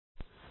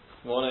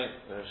Morning,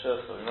 Rosh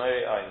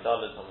Mary, I'm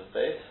Dalit on his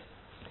base.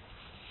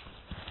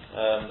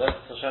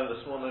 Hashem,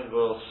 this morning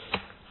we'll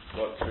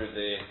work through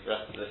the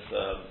rest of this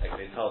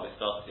Ekeital we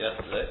started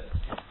yesterday.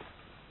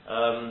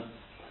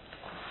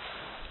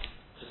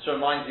 Just to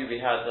remind you, we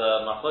had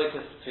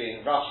Machlokes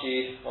between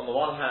Rashi on the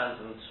one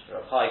hand and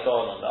Rav Hai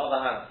Gaon on the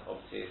other hand.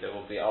 Obviously there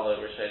will be other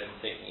Rishonim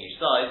taking each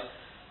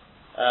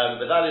side.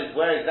 But that is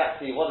what is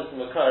the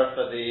Makar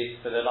for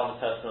the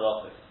Lamed personal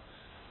office.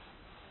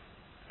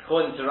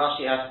 According to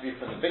Rashi, it has to be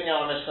from the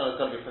Binyan Mishkan, it's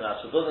got to be from the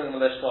actual building of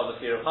the Mishkan, the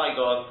fear of Hai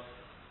Gaon.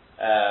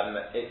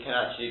 It can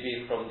actually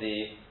be from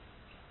the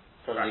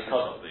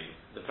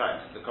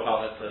practice of the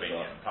Kabbalah as well.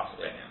 Plus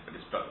Binyan, but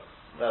it's both.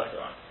 That's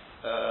right.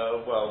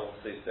 We'll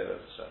see.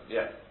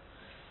 Yeah.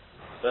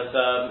 But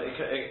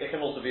it can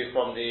also be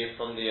from the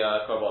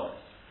Kabbalah.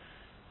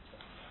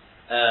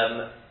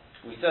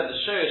 We said the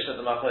Shurish of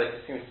the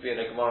Machlokes seems to be in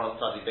a Gemara on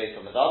Sadi based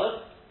on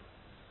Medallah,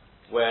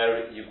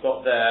 where you've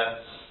got there.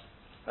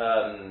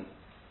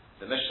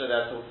 The Mishnah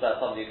there talks about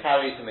somebody who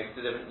carries and makes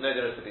no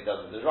difference if he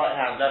does it with his right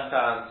hand, left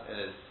hand, in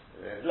his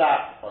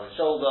lap, on his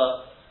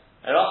shoulder.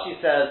 And Rashi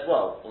says,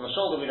 well, on the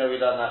shoulder we know we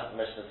learn that.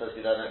 The Mishnah says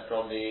we learn it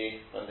from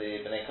the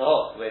Bnei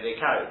Kahot, where they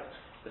carry.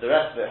 But the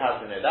rest of it,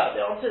 how do we know that? The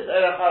answer is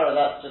Erechara,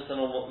 that's just a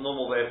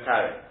normal way of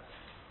carrying.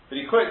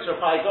 But he quotes Rav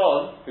Hai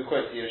Gaon, who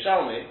quotes the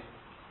Yerushalmi.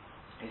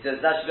 He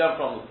says that should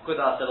learn from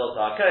Kudah Selot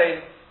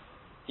HaKohen.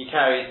 He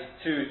carried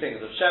two things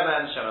of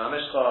Shemen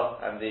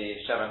HaMishcha, and the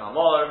Shemen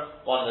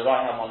HaMor, one in the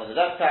right hand, one in the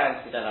left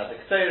hand. He then had the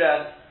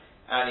Ketores,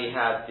 and he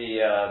had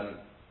he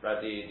had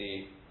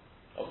the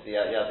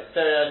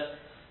Ketores,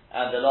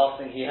 and the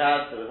last thing he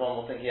had, there was one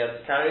more thing he had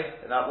to carry,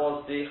 and that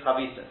was the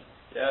Chavitas.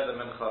 Yeah, the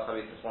Mencha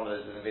Chavitas, one of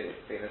those in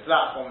his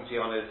lap, one on his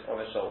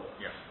shoulder.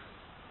 Yeah.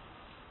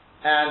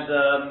 And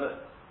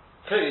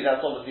clearly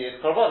that's obviously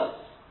his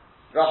Korbanos.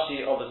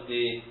 Rashi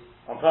obviously,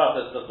 on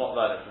purpose, does not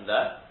learn it from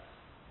there.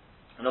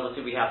 And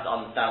obviously we have to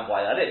understand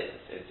why that is.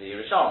 It's the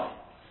Yerushalmi.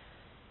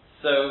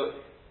 So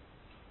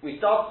we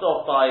started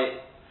off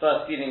by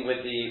first dealing with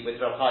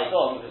Rav Hai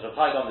Gaon, because Rav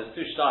Hai Gaon, there's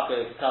two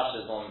shtakos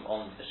kashas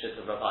on the shit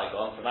of Rav Hai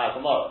Gaon from our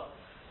Gemara.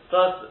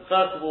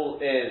 First of all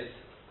is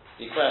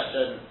the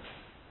question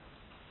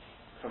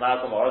from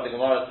our Gemara. The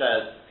Gemara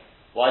says,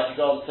 why did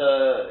you go to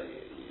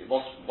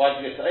Ofer? Why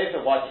didn't you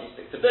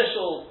stick to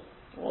Bishul?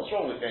 What's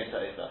wrong with going to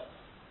Ofer?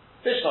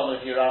 Bishul,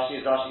 if you Rashi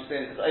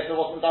explains, because Ofer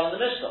wasn't done in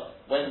the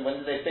Mishkan. When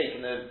did they bake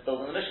in the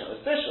building of the Mishkan? It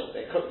was Bishul.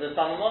 They cooked the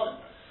Salmon Morning.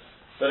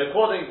 But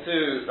according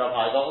to Rav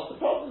Hai Gaon, what's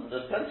the problem?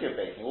 There's plenty of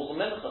baking, all the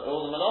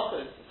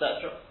menachos,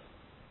 etc.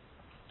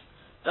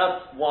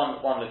 That's one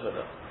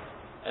nekuda.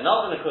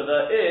 Another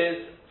nekuda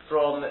is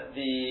from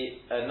the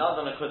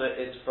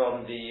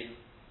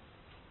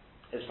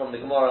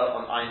Gemara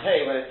on Ein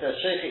Hey, where it says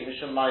Sheichit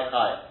Mishum Mai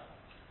Chai.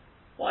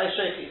 Why is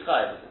Sheichit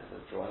Chai? Is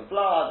it drawing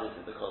blood? Is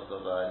it because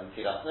of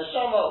Netilas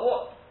Neshama?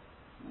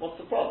 What's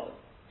the problem?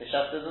 The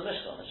Sheft is a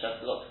Mishkan, the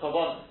Sheft is lots of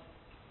Korbanos.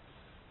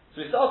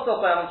 So we started off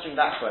by answering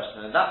that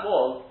question, and that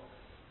was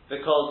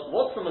because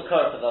what's the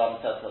Makar for the Lamed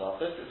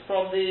Halachos? It's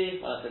from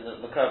when I say the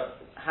Makar,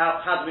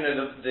 how do we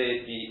know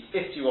the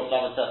issue of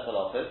Lamed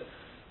Halachos?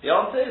 The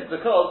answer is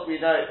because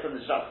we know it from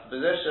the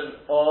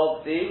juxtaposition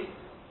of the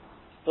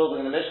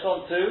building of the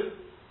Mishkan to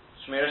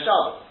Shmir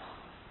Shabbos.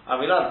 And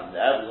we learned from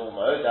there, we all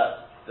know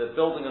that the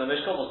building of the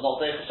Mishkan was not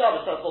Deich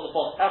Shabbos, that's what the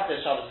Pasuk after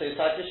Shabbos says,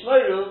 Taitish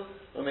Moru,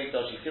 that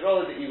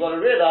you've got to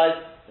realise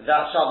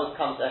that Shabbos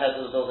comes ahead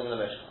of the building of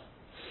the Mishkan.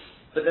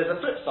 But there's a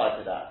flip side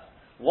to that.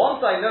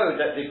 Once I know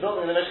that the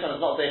building of the Mishkan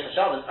is not Deich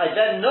Shabbos, I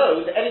then know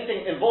that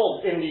anything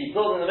involved in the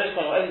building of the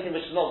Mishkan or anything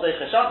which is not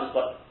Deich Shabbos,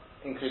 but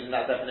including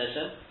that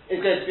definition,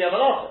 is going to be a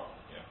malacha.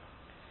 Yeah.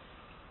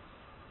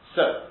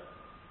 So,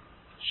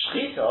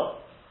 Shechita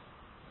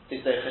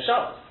is Deich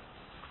Shabbos.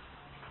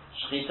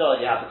 Shechita,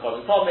 you have the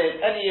Korban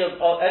Tomid, any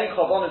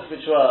Korbanos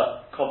which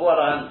were Kovu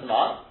Arahan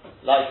Zman,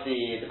 like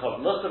the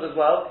Korban Musaf as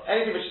well,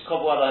 anything which is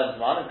Kovu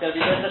Arahan Zman is going to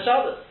be Deich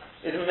Shabbos.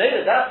 It's made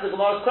it. That's the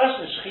Gemara's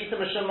question. Shechita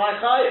Mishum Mai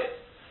Chayiv.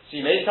 So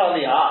you may tell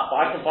me, but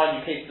I can find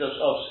you cases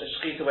of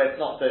Shechita where it's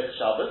not Deich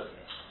Shabbos.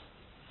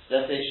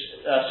 Let's say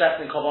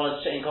Shech and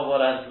Korbanos Shein Kovu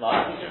Arahan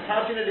Zman. He says,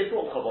 how do you know they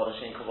brought Korbanos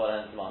Shein Kovu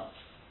Arahan Zman?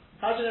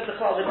 How do you know they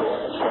brought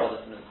such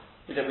Korbanos?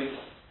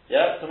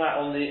 Come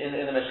out in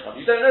the Mishkan.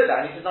 You don't know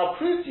that, and he says, I'll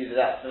prove to you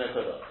that that's the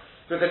Nekudah.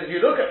 Because if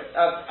you look at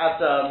the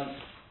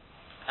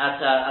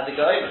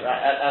Goyim,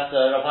 at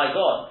Rav Hai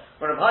Gaon,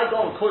 when Rav Hai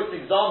Gaon quotes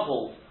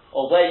examples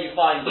of where you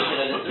find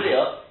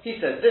Israel, he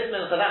says, this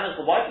Mincha, that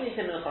Mincha, why didn't he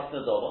say Minchas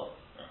Nedova?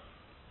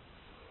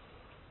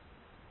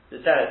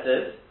 The Teretz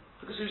says,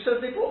 because who says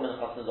they brought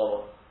Minchas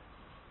Nedova?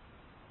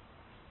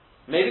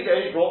 Maybe they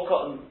only brought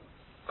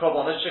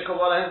Korbanos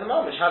Shekavah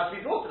Hezamah, which has to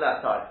be brought at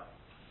that time.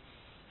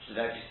 So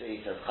then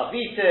he says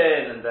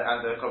Chavitin, and the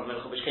Korban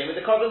Mincha which came with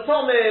the Korban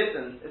Tomid,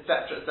 and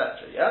etc.,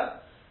 yeah?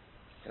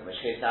 In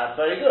which case that's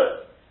very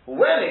good. But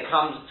when it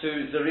comes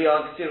to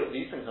Zariah and Ketirut,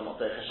 these things are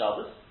not Deich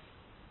Shabbos.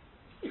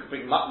 You can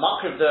bring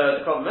Makriv the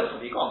Korban Mincha,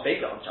 but you can't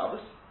bake it on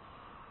Shabbos.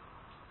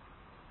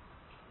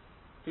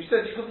 Who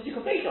says you can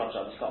bake it on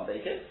Shabbos? You can't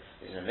bake it.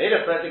 It's made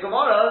of the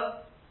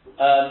Gemara.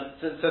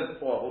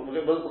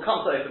 We'll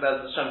come to it for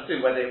Bez Hashem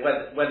soon,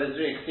 whether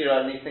Zuri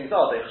Ksira and these things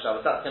are Deich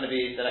Shabbos. That's going to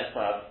be the next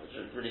point, which I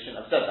really shouldn't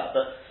have said that.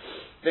 But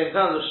in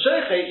terms of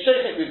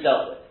Shochet we've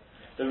dealt with.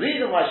 The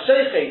reason why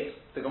Shochet,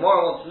 the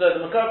Gemara wants to know the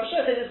Makar for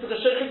Shochet is because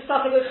Shochet is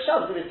not Deich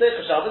Shabbos. If it's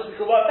Deich Shabbos, we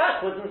can work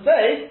backwards and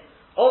say,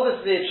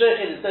 obviously if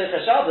Shochet is Deich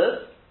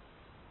Shabbos,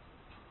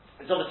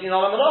 it's obviously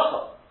not a Malacha.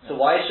 So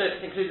why is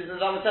Shochet included in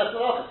the Lamates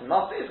Malacha? It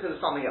must be because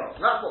it's something else.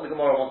 And that's what the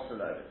Gemara wants to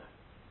know.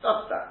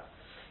 That's that.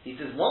 He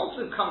says, once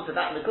we've come to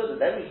that Nekudah,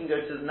 then we can go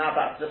to now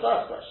back to the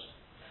first question.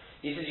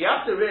 He says, you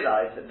have to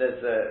realize that there's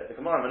the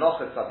Gemara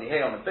Menachos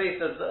Sadihei on the base,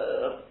 there's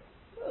a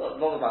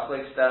lot of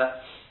machlokes there,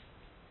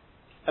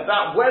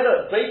 about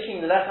whether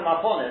baking the lechem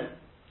upon him,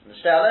 the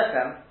shtei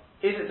lechem,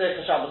 is it Deich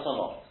Shabbos or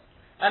not.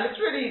 And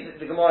it's really,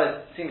 the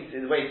Gemara seems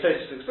to, the way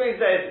Tosfos explains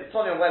there, it's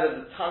only on whether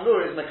the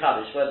tanur is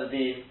Mekadosh, whether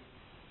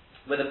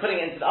putting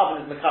it into the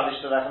oven is Mekadosh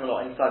the lechem or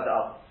not, inside the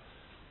oven.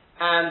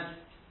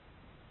 And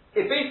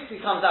it basically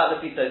comes out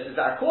of the Pitos is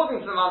that according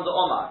to the Manda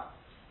Omar,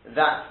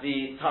 that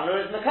the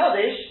Tanur is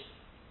Mekadosh,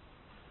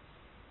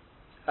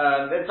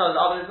 the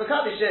oven is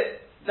Mekadosh,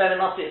 then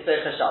it must be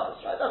Deich Shabbos,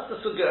 right? That's the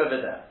sugya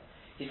over there.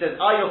 He says,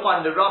 you'll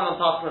find the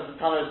Rambam passing us the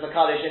Tanur is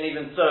Mekadosh, and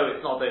even so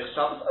it's not Deich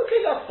Shabbos.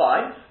 Okay, that's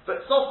fine,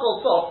 but Sof Kol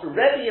Sof,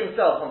 Rebbe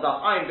himself on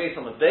that iron based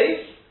on the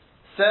base,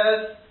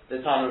 says the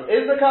Tanur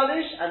is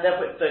Mekadosh, and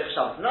therefore it's Deich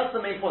Shabbos. And that's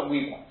the main point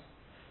we want.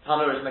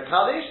 Tanur is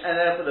Mekadosh, and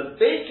therefore the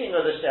baking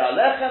of the Shtei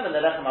HaLechem and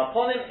the Lechem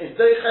upon him is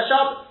Deich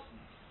HaShabbos.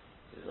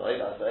 He says,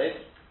 that's right.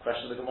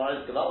 Question of the Gemara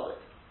is Gevaldik.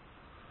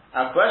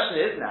 Our question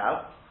is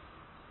now,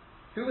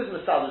 who was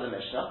Masad of the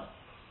Mishnah?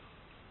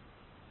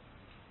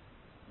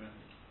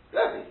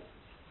 Rebbe.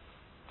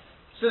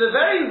 So the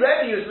very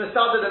Rebbe who's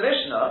Masad of the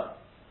Mishnah,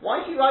 why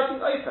is he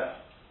writing Ofer?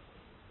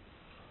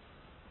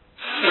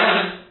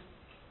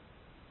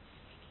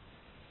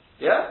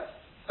 Yeah?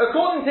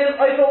 According to him,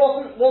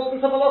 Ofer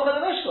wasn't a Malach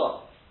in the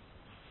Mishnah.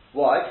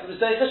 Why? Because it was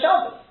Deich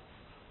HaShabbos.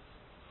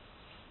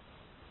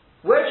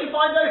 Where did you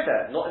find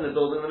Ofer? Not in the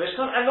building of the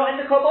Mishkan, and not in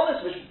the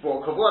Korbanos, which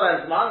brought Kavod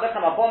and Zman, that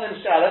come upon him,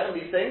 Shalach, and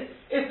these things.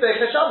 It's Deich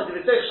HaShabbos. If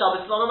it's Deich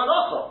HaShabbos, it's not a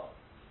Malacha.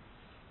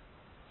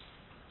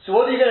 So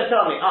what are you going to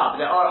tell me?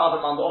 But there are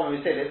other Mandaonim who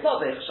say that it's not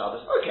Deich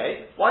HaShabbos.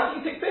 Okay, why don't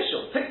you pick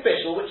Bishul? Pick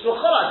Bishul, which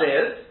L'chol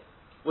Adez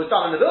was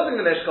done in the building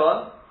of the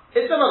Mishkan.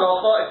 It's a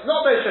Malacha, it's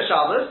not Deich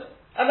HaShabbos,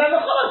 and then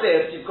L'chol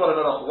Adez you've got a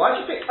Malacha. Why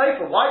did you pick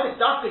Ofer? Why the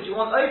Dafka do you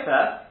want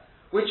Ofer?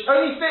 Which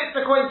only fits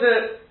according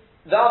to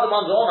the other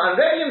Mandaonim, and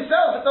Rebbe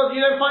himself, it does,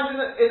 you don't find it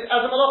as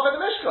a Malacha in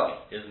the Mishkan.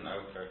 Isn't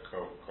Ofer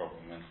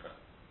Korban Mincha?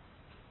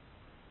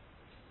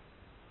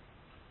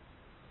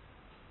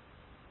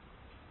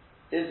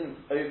 Isn't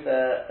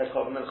Ofer a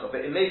Korban Mincha?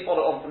 But it may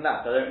follow on from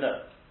that, I don't know.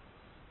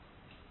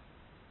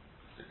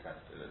 It's a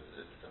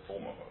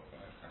form of Ofer.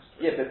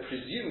 Yeah, but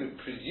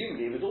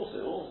presumably it would also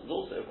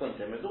according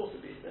to him, it would also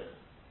be there.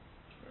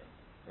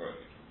 Well,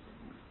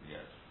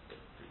 yes.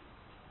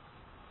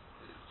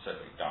 It's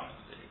certainly done on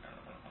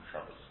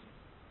Shabbos.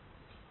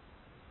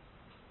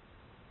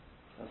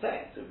 I'm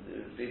saying, so it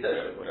would be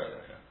there.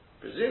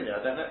 Presumably, I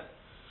don't know.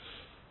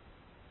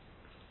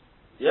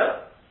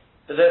 Yeah?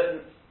 But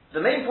the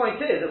main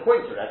point is,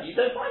 according to Rabbi, you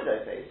don't find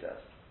those days, he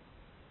says.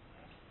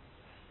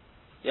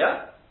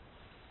 Yeah?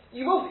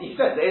 You will, he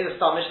says, there is a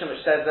Star Mishnah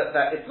which says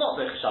that it's not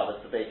Deich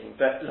Shabbos, the baking,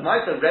 but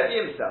Lamaisa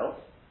Rebbe himself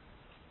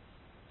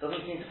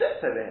doesn't seem to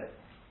fit over here.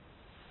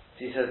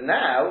 So he says,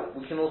 now,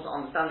 we can also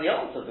understand the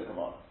answer of the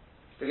Gemara.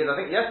 Because I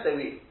think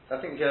yesterday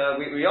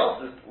we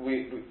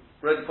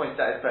already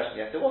pointed out his question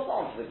yesterday. What's the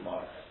answer to the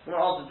Gemara? The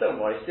Gemara answered, don't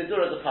worry,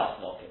 Siddur is a pass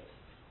market.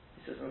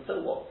 He says, and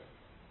so what?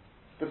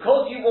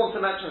 Because you want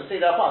to mention the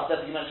Seder Pass,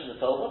 therefore you mention the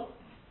Torah.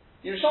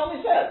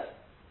 Yerushalmi says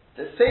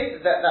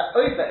that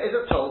Ofer is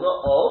a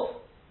Torah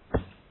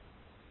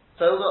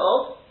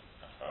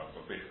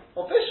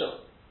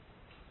official.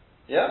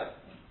 Yeah?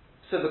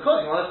 So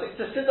because you want to stick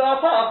to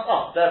Siddur Pass,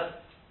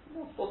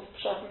 what's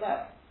the shot from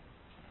that?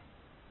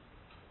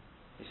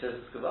 He says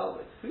it's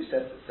Gavaldik. Who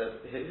says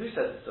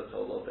it's a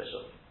Torah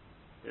official?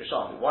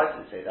 Yerushalmi. Why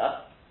did it say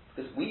that?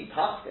 Because we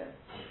paskin.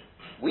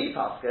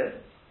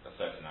 There's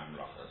 39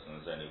 melachos, and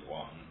there's only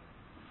one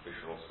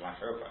bishul /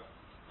 Ofer.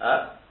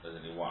 There's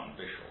only one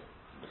bishul,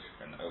 which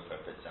can Ofer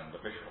fits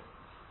under bishul.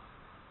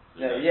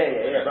 But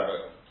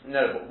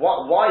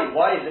why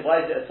is it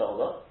a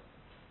Torah?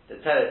 The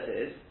teretz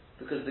is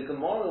because the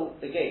Gemara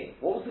again.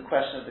 What was the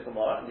question of the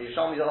Gemara? And the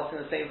Yerushalmi is asking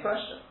the same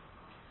question.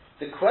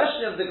 The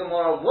question of the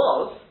Gemara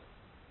was,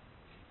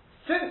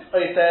 since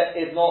Ofer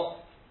is not.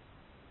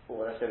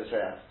 Let's go this way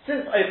around.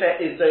 Since Ofer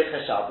is Deich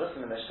HaShabbos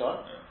in the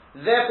Mishkan,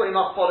 therefore you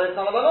must follow it's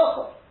not a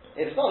Malacha.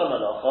 If it's not a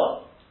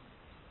Malacha,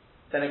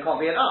 then it can't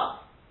be an Am.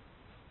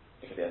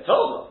 It could be a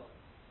Torah.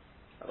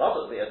 I'd rather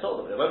it would be a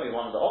Torah, but it won't be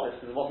one of the obvious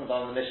because it wasn't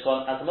done in the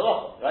Mishkan as a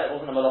Malacha, right? It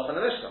wasn't a Malacha in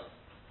the Mishkan.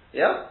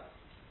 Yeah?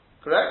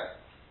 Correct?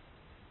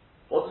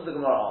 What does the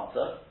Gemara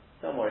answer?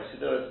 Don't worry,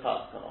 Siddur is a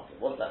pass Kanaki.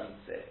 What does that mean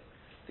to say?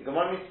 The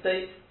Gemara means to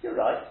say, you're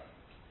right.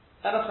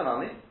 And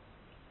Hanani,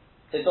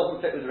 it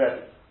doesn't fit with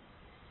Rebbe.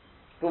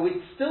 But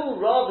we'd still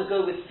rather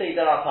go with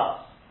Seder HaPas.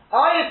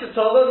 It's a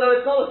Torah, no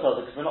it's not a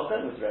Torah, because we're not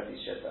going with Rebbe's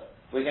Shita.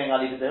 We're going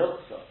Aliba de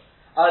Hilchasa.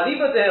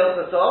 Aliba de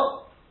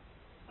Hilchasa,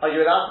 are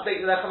you allowed to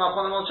bake the Lechem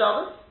upon him on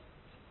Shabbos?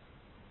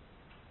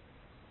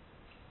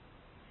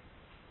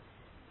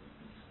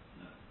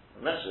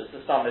 Mishnah, it's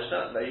a Stam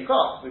Mishnah, no you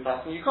can't. We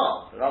pass you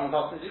can't. The Rambam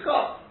passes you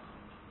can't.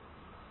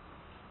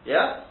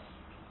 Yeah?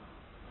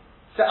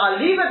 So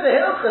Aliba de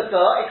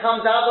Hilchasa, it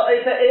comes out that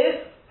Ofer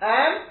is,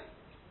 and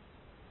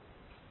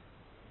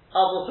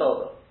Abel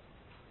Torah.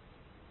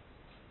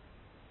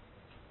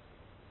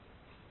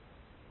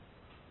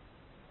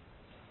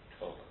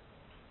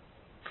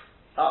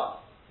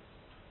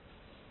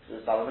 So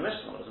it's in the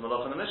Mishnah. There's a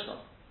malach in the Mishnah.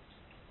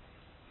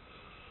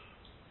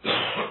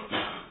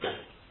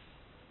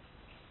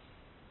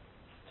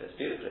 So it's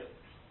beautifully.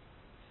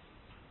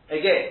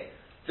 Again,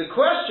 the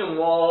question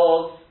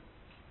was,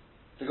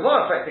 the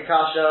Gemara Frekta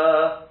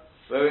Kasha,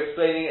 where we're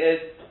explaining it is,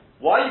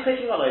 why are you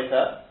picking on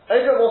Ofer?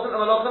 Ofer wasn't a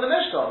malach in the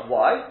Mishnah.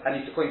 Why? And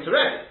he's according to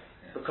Rebbe.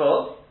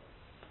 Because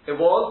it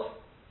was,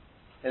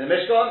 in the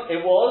Mishkan,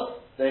 it was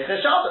the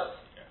Shabbos.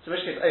 So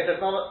Mishkan,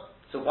 Ofer's not a,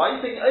 so why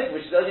are you picking Ofer,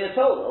 which is only a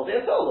Torah? It'll be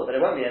a Torah, but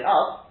it won't be an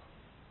Av.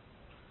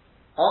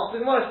 Answer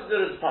the Gemara is to do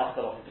it as a pass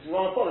cut because we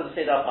want to follow the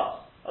Seder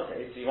pass.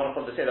 Okay, so you want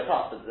to follow the Seder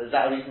pass, but is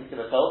that a reason to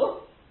give a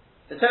Torah?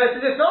 The Torah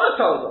says it's not a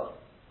Torah.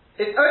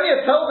 It's only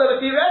a Torah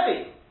if you're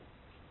ready.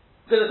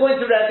 Because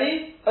according to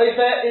Rebbe,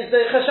 Ofer is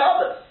the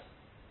Chashabbos.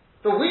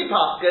 But we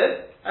pass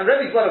it, and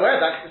Rebbe's well aware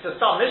of that, because it's a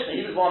Stam Mishnah,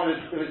 he was one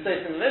who was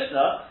stating the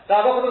Mishnah, the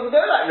halacha doesn't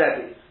go like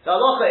Rebbe. The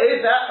halacha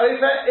is that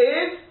Ofer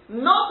is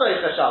not the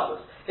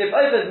Chashabbos. If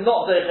Ofer is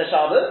not the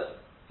Shabbos,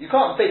 you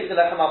can't bake the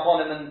lechem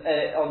upon him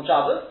on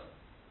Shabbos.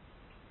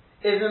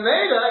 If the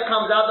Mela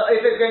comes out that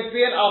Ofer is going to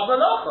be an Av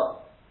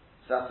Malacha.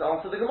 So that's the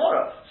answer to the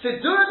Gemara. So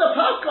do it the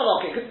Pascal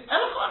okay, because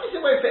Elachon is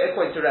won't fit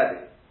according to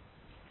Rebbe.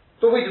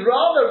 But we'd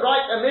rather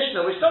write a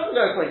Mishnah which doesn't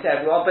go according to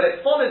everyone, but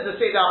it follows the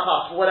Seder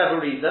Pas for whatever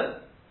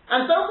reason.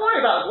 And don't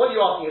worry about what you're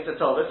asking, it's a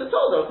Torah. It's a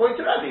Torah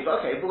according to Rebbe. But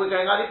okay, but we're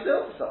going Ali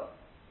B'Zil Chasar.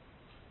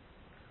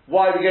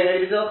 Why are we going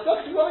Ali B'Zil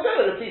Chasar? Because we want to go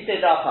to the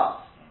Seder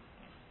Pas.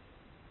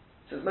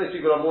 Since most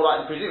people are more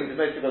likely presuming, because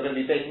most people are going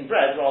to be baking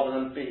bread rather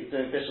than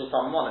doing bishul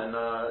salmon and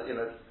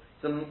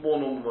it's a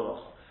more normal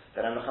malacha.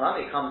 Then in the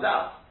Chanami it comes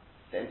out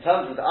that in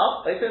terms of the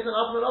Av, they say it's an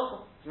Av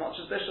malacha as much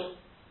as bishul.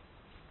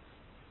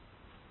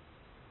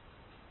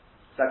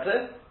 Is that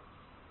clear?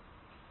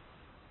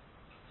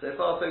 So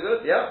far so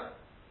good? Yeah?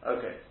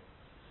 Okay.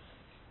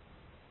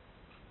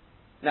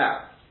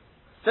 Now,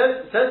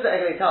 says the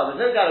Eglei Tal,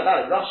 there's no doubt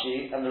about it,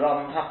 Rashi and the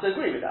Rambam have to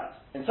agree with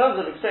that. In terms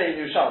of explaining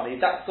Yerushalmi,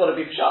 that's got to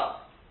be pshat.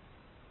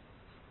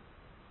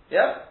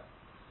 Yeah?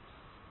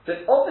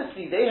 But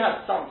obviously they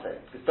had something,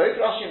 because both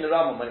Rashi and the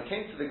Rambam, when it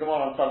came to the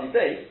Gemara on Sunday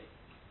base,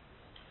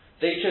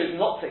 they chose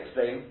not to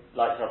explain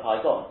like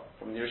Rav Gon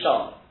from the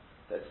Yerushalmi.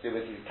 That's to do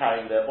with he's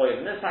carrying the oil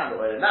in this hand, the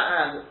oil in that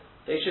hand.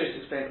 They chose to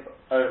explain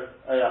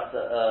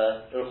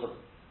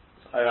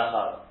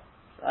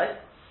right?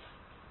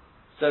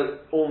 So,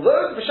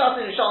 although the Pshat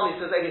in Yerushalmi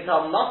says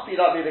Egital must be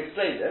like we've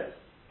explained it,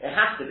 it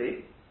has to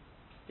be,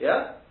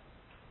 yeah?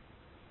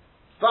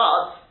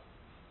 But,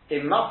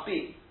 it must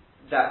be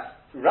that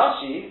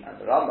Rashi and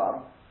the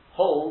Rambam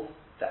hold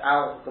that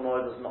our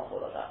Gemara does not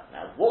hold like that.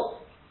 Now,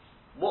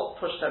 what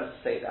pushed them to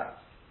say that?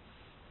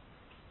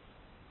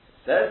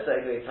 Says the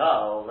Eglei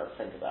Tal, let's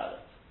think about it.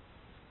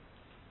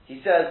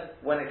 He says,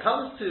 when it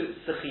comes to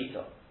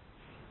Sechita,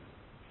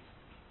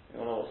 you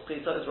all know what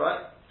Sechita is,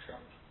 right? Sure.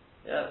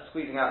 Yeah,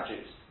 squeezing out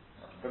juice.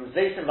 From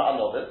Zaytim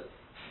Ba'anovid,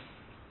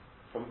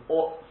 from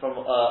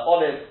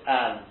olives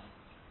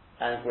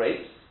and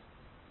grapes,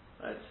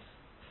 right?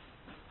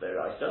 Very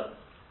right, sir.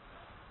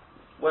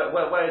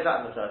 Where is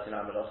that in the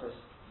 39 Melachos?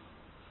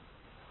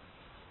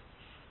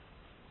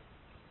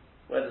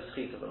 Where does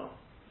Sechita belong?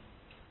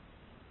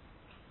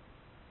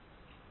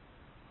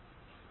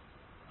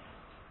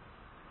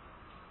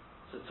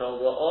 It's a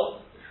Torah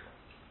of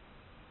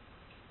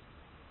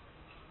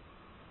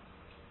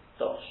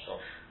Dosh.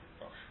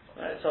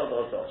 Right,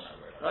 Torah of Dosh.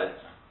 Right?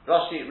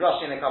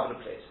 Rashi in a couple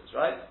of places,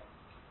 right?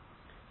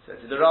 So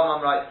the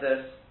Rambam writes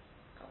this,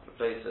 a couple of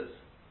places.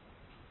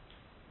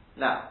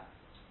 Now,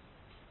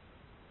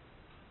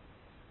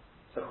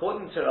 so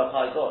according to Rav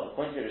Hai God,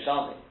 according to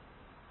Yerushalmi,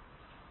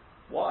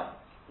 why?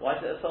 Why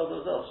is it a Torah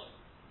of Dosh?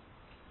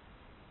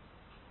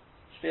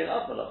 Should be an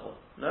Av Malacha,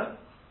 no?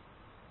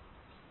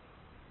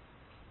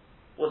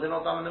 Was it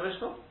not done in the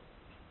Mishnah?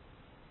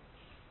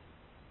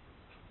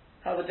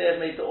 How would they have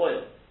made the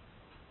oil?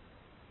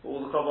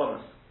 All the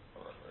korbanos?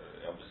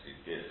 Obviously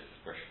it did.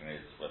 The question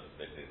is whether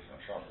they did it on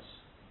Shabbos.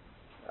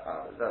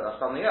 That's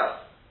something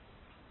else.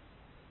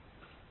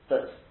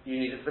 But you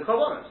need it for the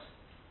korbanos.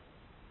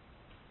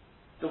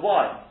 The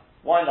wine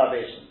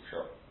libation.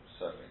 Sure,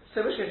 certainly.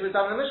 So in which case we've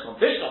done in the Mishnah.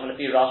 Mishnah going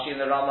to be Rashi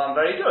and the Rambam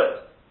very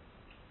good.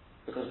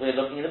 Because we're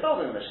looking at the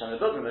building of the Mishnah. And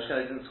the building of the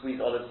Mishnah, they didn't squeeze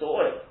olives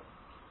or oil.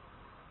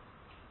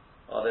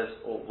 Olives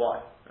or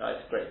wine. Right,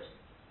 great.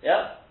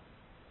 Yeah?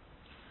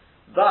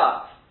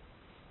 But,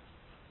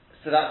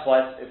 so that's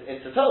why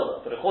it's a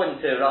Torah. But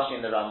according to Rashi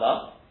and the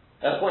Rambam,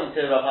 according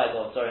to Rav Hai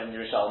God, in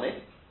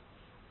Yerushalmi,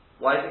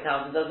 Why is it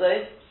counted as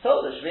a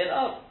told? It should be an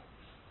av.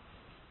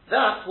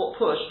 That's what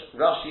pushed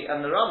Rashi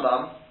and the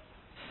Rambam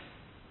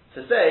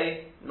to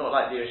say, not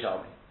like the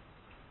Yerushalmi.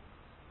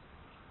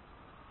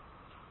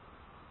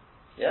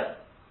 Yeah?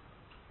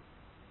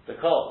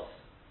 Because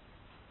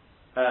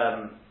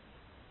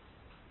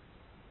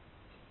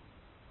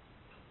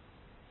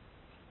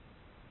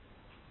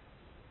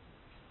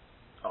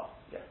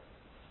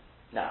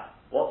now,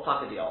 what's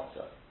part of the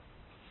answer?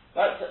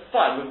 Right, so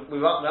fine, we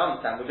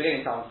understand, we're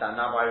beginning to understand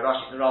now why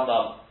Rashi and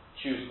Rambam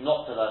choose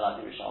not to learn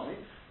like the Yerushalmi.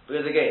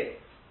 Because again,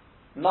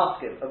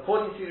 Muskim,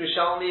 according to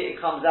Yerushalmi,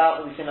 it comes out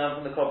that we can learn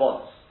from the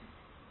Korbanos.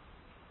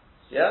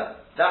 Yeah?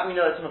 That we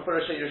know it's from a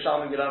Purusha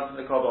Yerushalmi, we learn from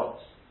the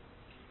Korbanos.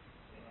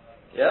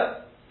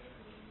 Yeah?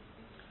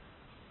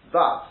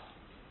 But,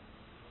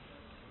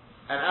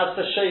 and as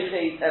for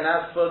Shochet, and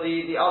as for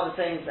the other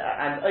things,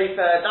 and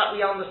Ofer, that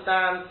we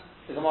understand,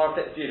 the Gemara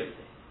fits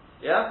beautifully.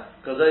 Yeah?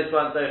 Because those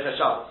weren't Zocher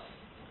Shabbos.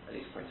 At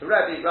least according to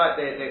Rebbe, right?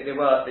 They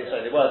were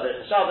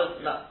Zocher Shabbos,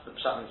 and that's the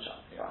Pshat and Pshat.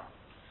 Right.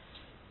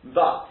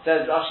 But,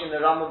 says Rashi in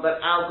the Rambam, but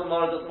Al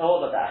Gemara doesn't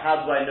hold like that.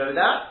 How do I know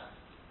that?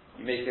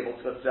 You may be able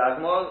to go to the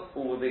Gemara,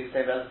 or we'll be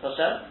explained as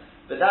Hashem.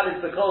 But that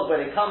is because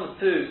when it comes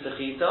to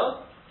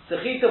Sechita,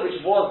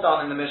 which was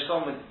done in the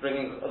Mishkan with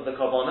bringing of the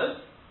Korbanos,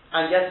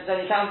 and yes, it's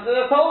only counted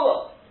as a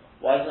Pola.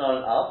 Why is it not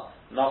an Av?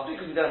 Not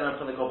because we don't learn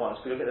from the Korbanos,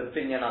 we look at the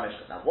Binyan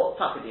HaMishkan. Now,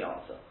 what's the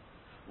answer?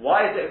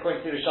 Why is it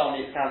according to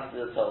Yerushalmi it's counted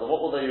as a Torah?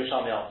 What will the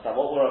Yerushalmi answer?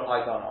 What will a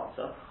Paikan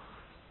answer?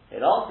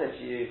 He'll answer, if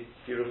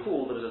you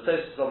recall, there was a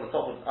Tosfos on the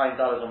top of Ayin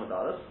Daled on the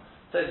Daled.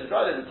 Tosfos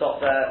right at the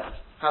top there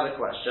had a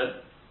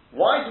question.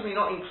 Why do we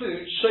not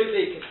include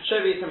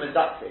Shovet and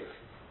Medaktik?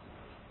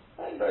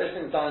 Various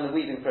things done in the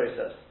weaving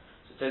process.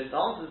 So Tosfos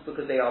answers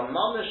because they are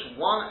mamish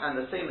one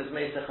and the same as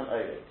Mesach and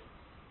Ovid.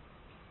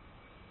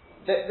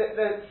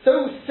 They're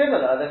so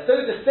similar, they're so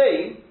the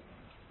same.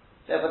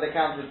 Therefore, they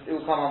count. It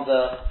will come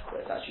under.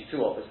 Well, it's actually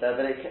two of us there,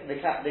 but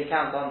they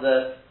count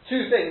under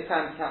two things.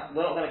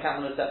 We're not going to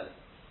count them as separate.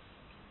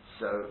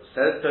 So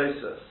says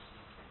Tosfos.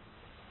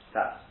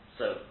 That's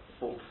so.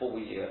 Before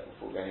we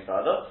go any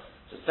further,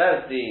 so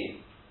says the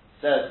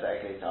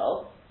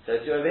Ekeital. So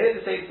to over here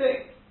the same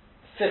thing.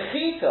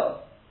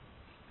 Sechita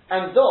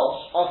and Dosh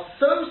are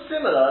so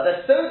similar.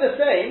 They're so the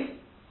same.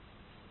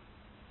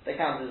 They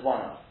count as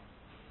one.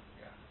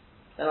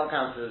 They're not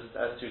counted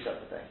as two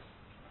separate things.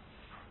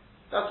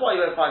 That's why you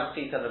won't find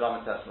Sita in the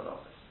Rambam Testament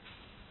office.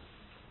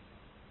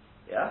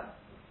 Yeah?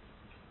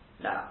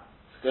 Now,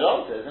 it's a good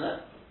answer, isn't it?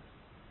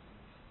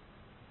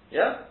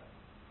 Yeah?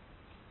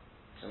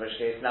 So in which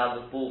case now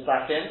the ball's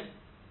back in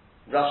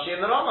Rashi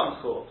and the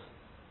Rambam's court.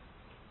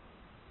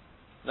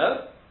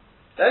 No?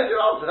 There's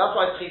your answer. That's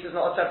why Sita is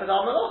not a separate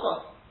Al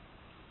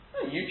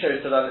Melacha. You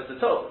chose to learn it to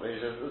Torah,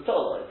 which is the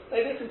Torah.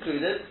 Maybe it's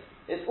included.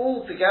 It's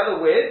all together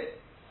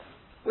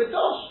with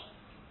Dosh.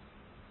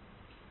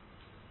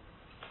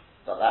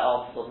 But that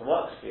answer doesn't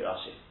work for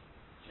Rashi.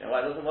 Do you know why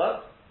it doesn't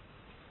work?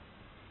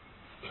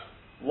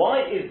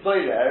 Why is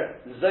Boirer,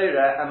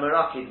 Zorah and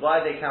Merakid, why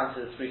are they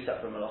counted as three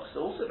separate malachas?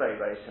 They're also very,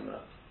 very similar.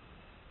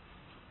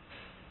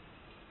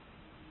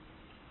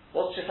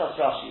 What's Shifas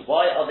Rashi?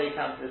 Why are they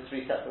counted as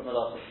three separate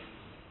malachas?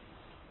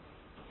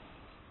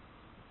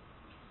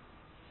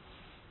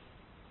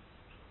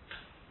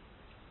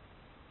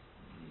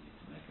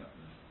 To make up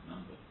the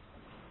number.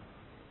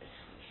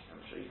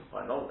 I'm sure you can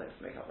find all things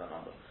to make up that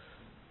number.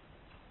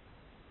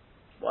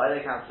 Why are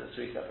they counted as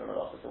three separate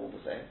malachas? They're all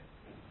the same.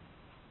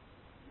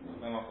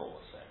 They're not all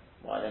the same.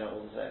 Why are they not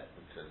all the same?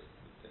 Because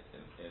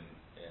in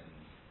the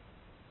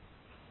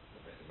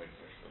Beit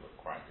HaMikdash there were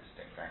quite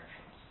distinct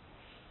actions.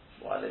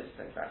 Why are they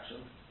distinct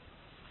actions?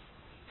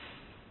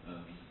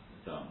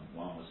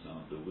 One was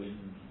done with the wind,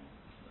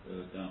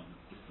 done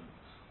different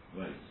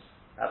ways.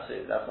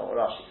 Absolutely, that's not what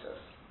Rashi says.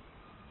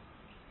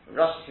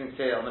 Rashi can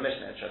say on the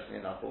Mishnah,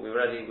 interestingly enough, but we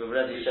already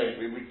showed.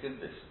 We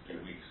did this a few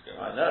weeks ago.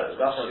 I know.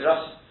 Rashi.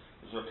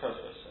 It was what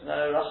Tosfos said.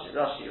 No, Rashi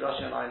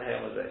on Ayin Hey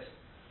on the base.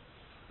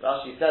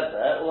 Rashi said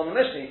there, well on the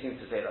Mishnah he seems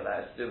to say that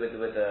it's to do with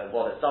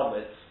what it's done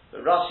with,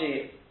 but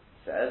Rashi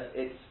says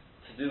it's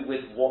to do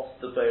with what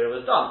the Boirer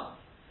was done.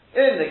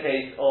 In the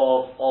case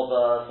of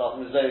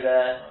starting with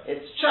Zorah,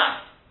 it's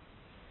chaff.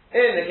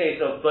 In the case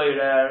of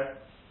Boirer,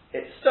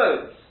 it's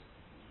stones.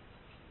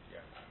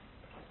 Yeah.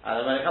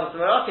 And then when it comes to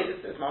Merakid,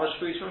 it's mamash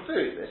food from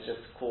food. It's just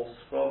coarse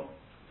from,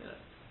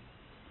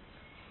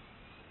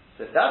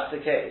 So if that's the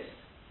case,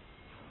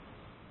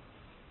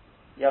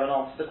 you have an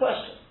answer to the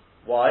question.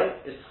 Why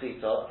is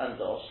Schita and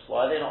Dosh,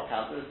 why are they not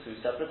counted as two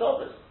separate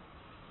offers?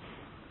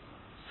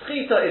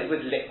 Schita is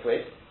with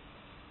liquid,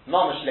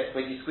 mamash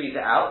liquid, you squeeze it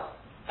out,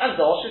 and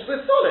Dosh is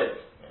with solid.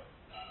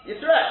 You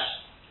thresh.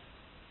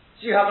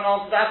 So you have an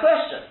answer to that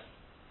question.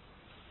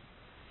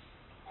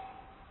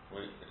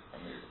 Well,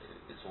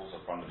 it's also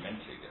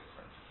fundamentally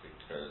different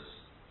because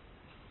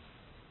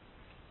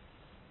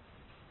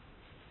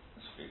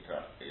Schita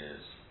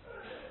is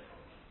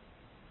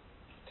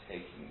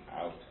taking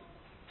out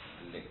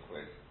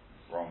liquid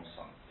from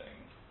something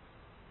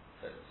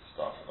that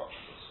started off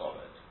as a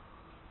solid,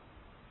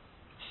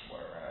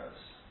 whereas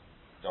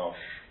Dosh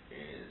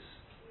is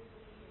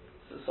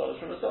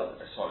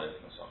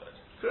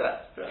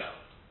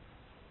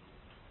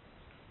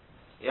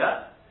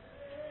Yeah?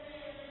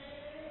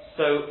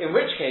 So, in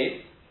which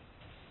case,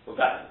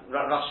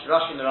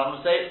 Rashi and the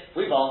Rambam say,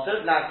 we've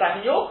answered, now it's back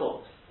in your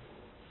court.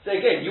 So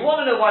again, you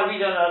want to know why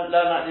we don't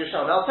learn like the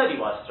Yerushalmi? I'll tell you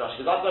why,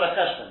 Rashi, because I've got a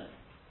question.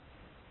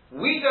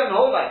 We don't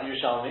hold like the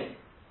Yerushalmi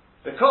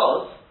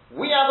because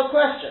we have a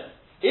question.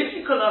 If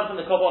you can learn from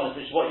the Korbanos,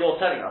 which is what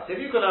you're telling us, if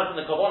you can learn from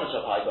the Korbanos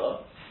of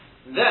Haigon,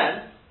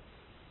 then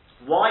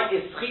why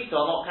is Chita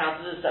not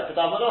counted as a separate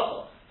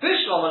Malacha?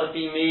 Bishlam would have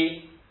been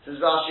me, says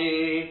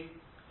Rashi.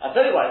 I'll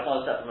tell you why it's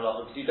not a separate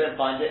Malacha, because you don't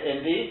find it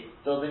in the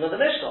building of the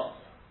Mishkan.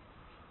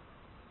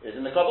 It's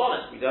in the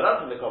Korbanos. We don't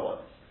learn from the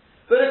Korbanos.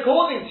 But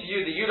according to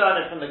you, that you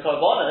learn it from the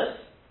Korbanos,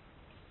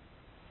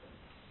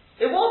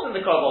 it was in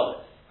the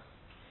Korbanos.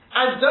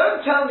 And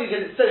don't tell me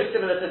that it's so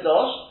similar to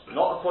Dosh,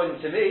 not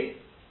according to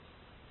me.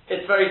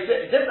 It's very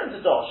different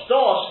to Dosh.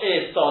 Dosh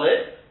is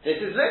solid, this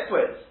is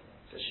liquid.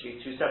 So it should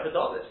be two separate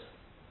Doshes.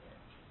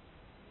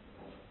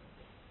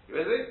 You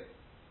with me?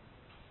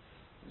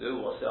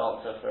 What's the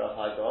answer for a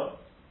high God?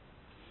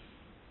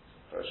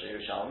 For a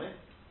Yerushalmi?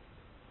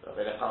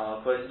 Rabbi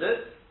Nachman quoted it.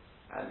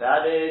 And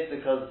that is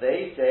because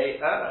they say,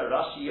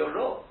 Rashi, you're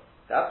wrong.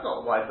 That's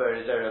not why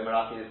Be'er Zera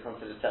Meraki is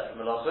considered separate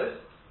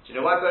Melachos. Do you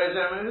know why Be'er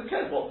Zera? Who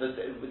cares what this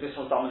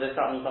one's done with this,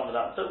 that one's done with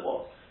that, so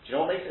what? Do you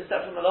know what makes it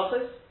separate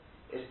Melachos?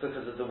 It's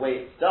because of the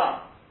way it's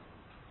done.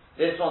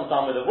 This one's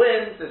done with the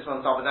wind, this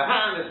one's done with the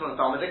hand, this one's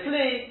done with the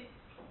kli.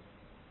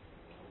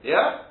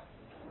 Yeah?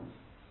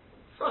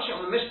 Rashi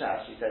on the Mishnah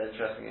actually said,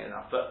 interestingly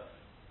enough, but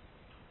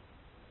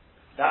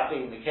that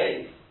being the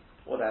case,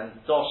 well then,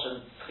 Dosh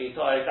and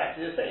Chita are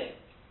exactly the same.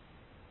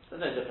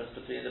 There's no difference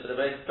between them, but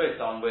they're both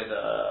done with,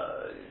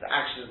 the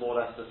action is more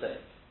or less the same.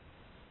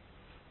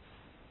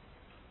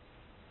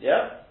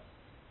 Yeah?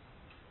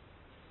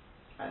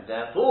 And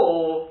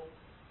therefore,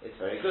 it's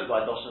very good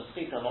why Dosh and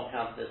Chita are not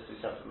counted as two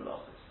separate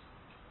melachos.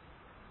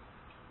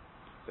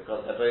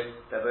 Because they're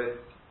both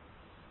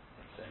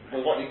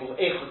well, what you call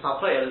Eichus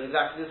HaPoel is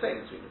exactly the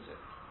same between the two.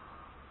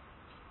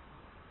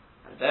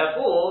 And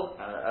therefore,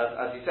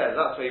 as he says,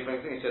 that's where he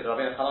brings in, he says,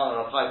 Rabbeinu Hanan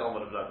and Rav Chaim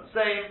would have learned the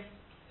same,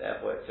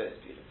 therefore it fits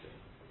beautifully.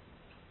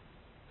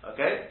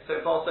 Okay,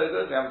 so far so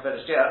good. We haven't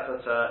finished yet,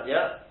 but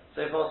yeah,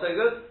 so far so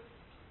good.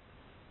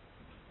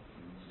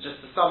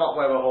 Just to sum up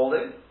where we're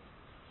holding,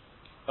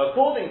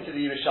 according to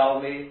the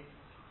Yerushalmi,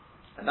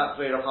 and that's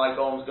where Rav Chaim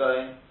Gaon's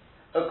going,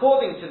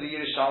 according to the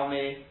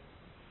Yerushalmi,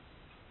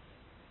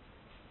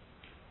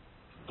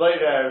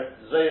 Boirer,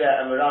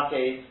 Zoyrer, and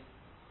Merakes,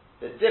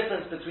 the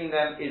difference between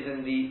them is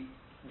in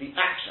the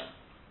action.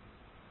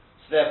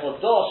 So therefore,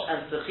 Dosh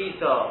and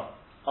Sechita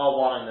are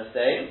one and the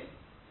same.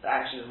 The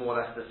action is more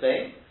or less the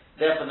same.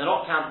 Therefore, they're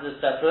not counted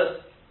as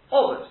separate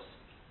olives.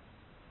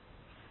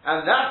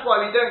 And that's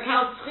why we don't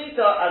count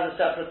Sechita as a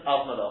separate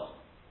Av Malach.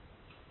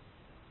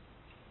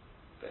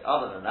 But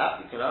other than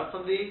that, we can learn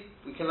from the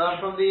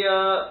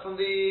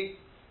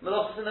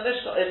Malachos in the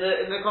Mishkan,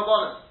 in the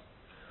Korbanos.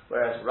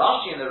 Whereas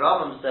Rashi and the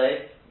Rambam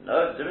say,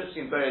 no, the difference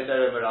between Be'er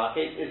Zera and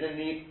Merakes is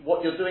in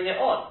what you're doing it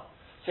on.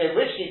 So in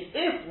which case,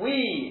 if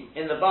we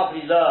in the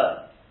Bavli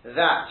learn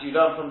that you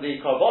learn from the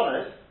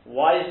Korbanos,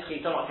 why is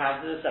Chita not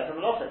counted as a separate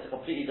Malacha? It's a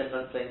completely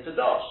different thing to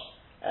Dosh.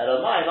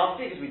 Elamai, not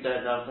because we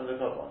don't learn from the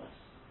Korbanos.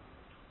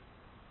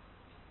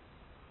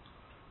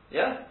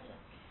 Yeah?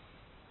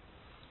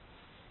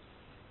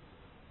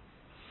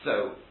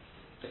 So,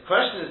 the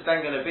question is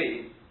then going to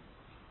be,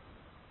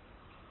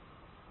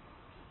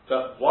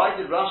 but why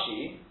did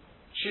Rashi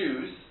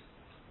choose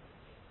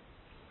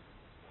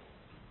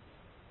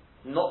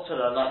not to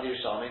learn like the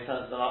Yerushalmi in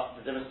terms of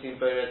the difference between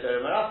Be'er Zera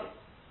and Merakes?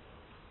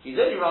 He's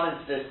only run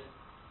into this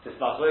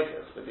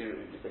Masloikas with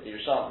the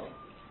Yerushalmi.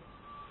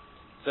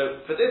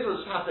 So for this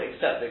we'll just have to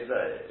accept it because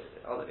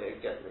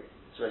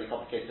it's really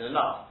complicated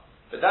enough.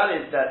 But that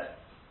is that,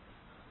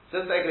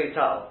 says Eglei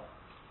Tal,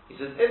 he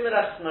says, in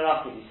Menachos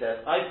Merakes, he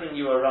says, I bring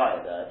you a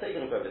raya there. Take a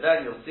look over there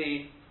and you'll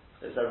see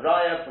there's a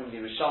raya from the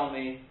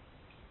Yerushalmi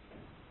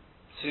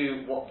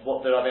to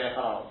what the Rabbeinu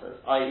Hanan says,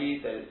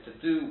 i.e. that it's to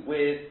do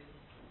with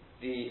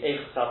the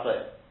Eichus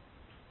HaPoel.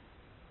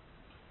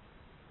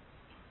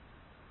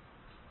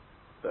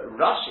 But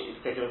Rashi, if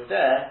you take a look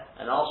there,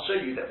 and I'll show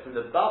you that from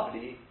the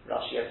Bavli,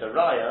 Rashi has a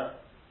raya,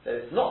 that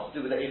it's not to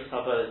do with the Eichus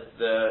HaPoel,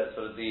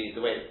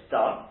 the way it's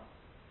done,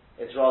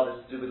 it's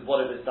rather to do with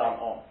what it was done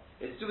on.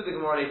 It's to do with the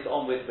Gemara later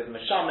on with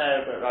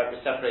Meshamer, right, with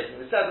separating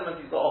the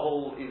sediment. He's got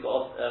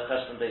a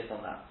question based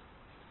on that.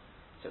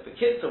 So for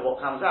Kitzur,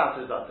 what comes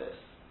out is like this.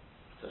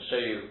 So I'll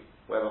show you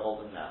where we're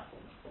holding now.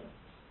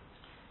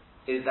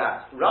 Is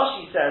that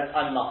Rashi says,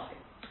 I'm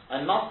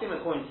masking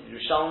according to the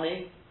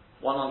Yerushalmi,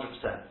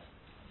 100%.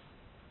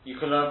 You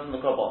can learn from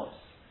the Korbanos.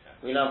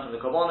 We learn from the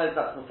Korbanos,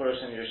 that's the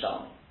Mefurish in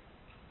Yerushalmi.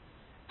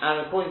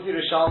 And according to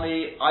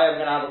Yerushalmi, I am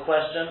going to have a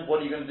question. What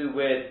are you going to do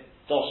with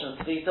Dosh and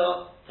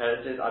Sechita?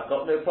 I've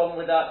got no problem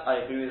with that.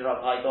 I agree with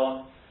Rav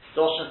Haigon.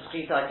 Dosh and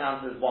Sechita I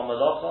count as one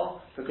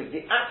Malacha, because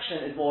the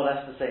action is more or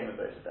less the same with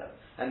both of them.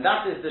 And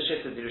that is the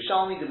shift of the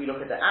Yerushalmi, that we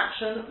look at the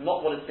action,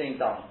 not what is being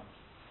done.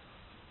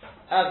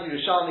 as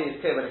Yerushalmi is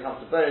clear when it comes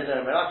to Bered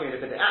Zer Meraki, you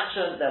look at the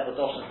action, therefore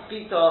Dosh and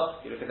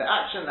Chita, you look at the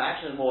action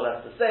is more or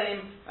less the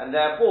same, and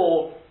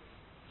therefore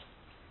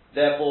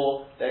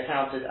they're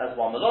counted as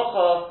one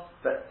Malacha,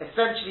 but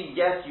essentially,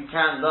 yes, you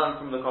can learn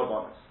from the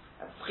Korbanos.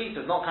 And Chita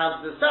is not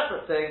counted as a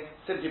separate thing,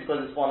 simply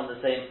because it's one and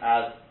the same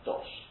as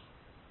Dosh.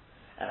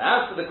 And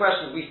as for the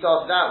questions we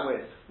started out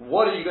with,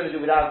 what are you going to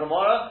do with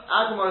Gemara?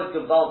 Gemara is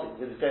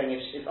Gavaldi, because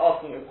it's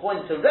asking,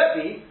 according to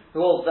Rebbe, who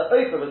holds that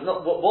Ofer was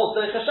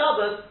Doich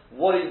HaShabbos,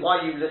 why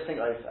are you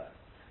listing Ofer?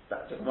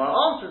 But the Gemara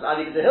answers,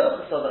 I leave it to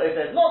Hilchah, so that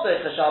Ofer is not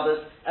Doich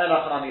HaShabbos, and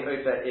Achanami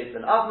Ofer is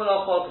an Av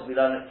Malacha, because we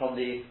learn it from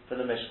the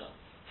Mishkan.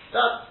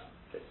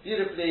 That's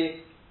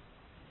beautifully.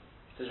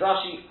 Says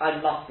Rashi,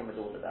 I must him with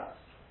all of that.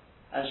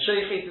 And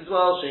Sheikhit as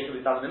well, Sheikhit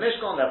is done in the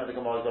Mishkan, therefore the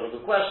Gemara has got a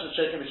good question,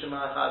 Sheikhit Mishkan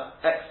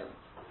Echad, excellent.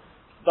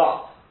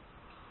 But,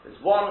 there's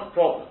one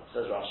problem,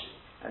 says Rashi,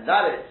 and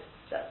that is,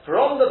 that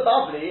from the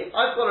Bavli,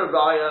 I've got a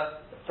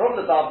raya, from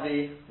the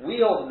Bavli,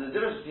 we hold that the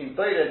difference between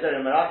Bered Zer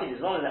and Meraki is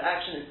not in the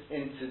action, it's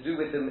in to do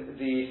with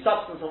the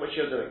substance on which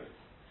you're doing.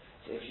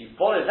 So if you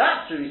follow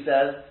that through, he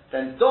says,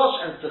 then Dosh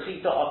and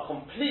Sechita are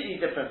completely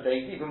different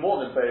things, even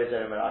more than Bered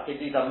Zer and Meraki.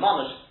 These are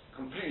mamash,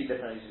 completely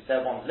different. As you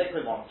said, one's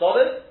liquid, one's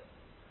solid,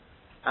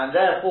 and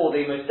therefore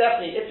they most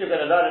definitely, if you're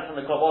going to learn it from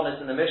the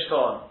Korbanos and the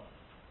Mishkan,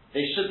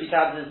 they should be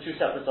counted as two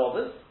separate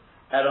orders.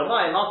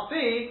 Eromai must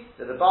be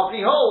that the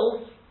Bavli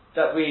holds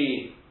that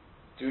we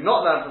do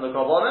not learn from the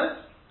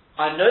Korbanos.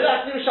 I know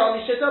that's the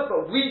Yerushalmi Shitta,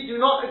 but we do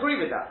not agree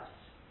with that.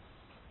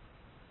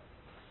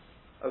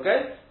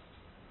 Okay?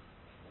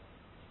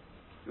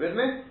 You with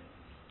me?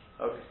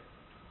 Okay.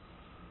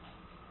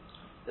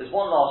 There's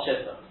one last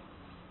Shitta,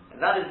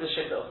 and that is the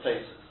Shitta of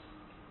Tosfos.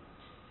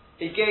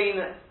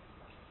 Again,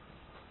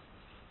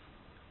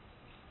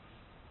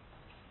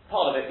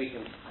 part of it we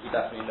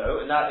definitely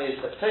know, and that is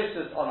that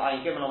Tosfos on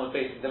Ayin Gimel on the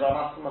basis of the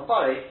Ramas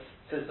Mafari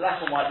says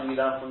black and white we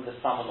learn from the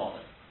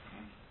Samamonim.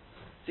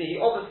 See,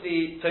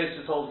 obviously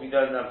Tosfos holds we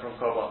don't learn from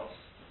Korbanos.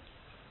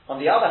 On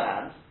the other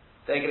hand,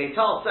 the Egel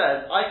Eital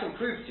says, I can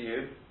prove to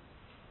you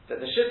that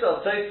the Shitta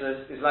of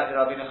Tosfos is like the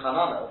Rabbeinu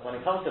Hananel. When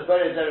it comes to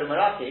Bered Zer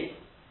Meraki,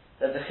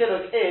 that the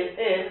Chiluk is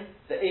in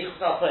the Eichus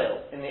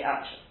HaPeil, in the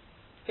action.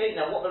 Okay,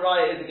 now what the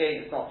raya is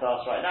again, it's not for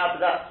us right now,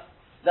 but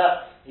that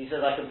he says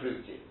I can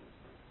prove to you.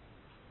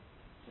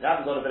 Now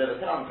we've got a bit of a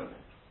conundrum.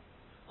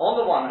 On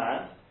the one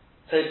hand,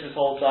 Tosfos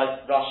holds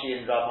like Rashi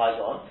and Rav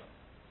Hagon,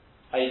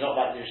 are you not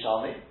like the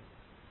Yerushalmi?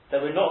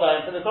 That we're not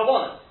learning from the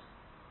Korbanos.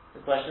 The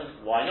question is,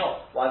 why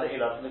not? Why don't you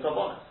learn from the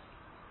Korbanos?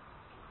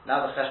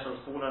 Now the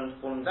Cheshbon's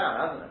fallen down,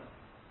 hasn't it?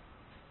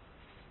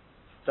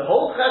 The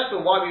whole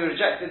Cheshbon, why we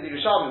rejected the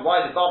Yerushalmi,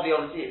 why the Bavli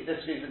obviously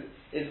disagrees with,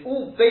 is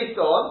all based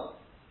on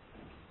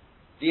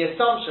the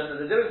assumption that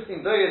the difference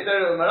between Bered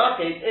Zer and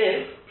Meraki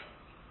is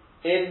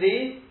in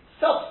the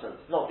substance,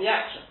 not the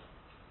action.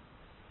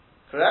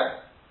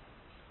 Correct?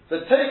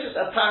 The Tosfos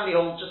apparently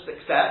holds, just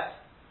accept,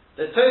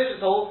 the Tosfos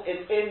holds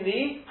it's in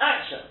the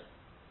action.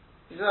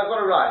 He says, I've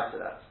got a riot to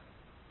that.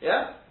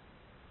 Yeah?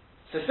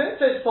 So since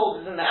Tosfos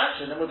holds it's in the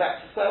action, then we're back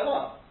to square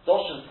one.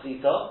 Dosh and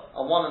Chita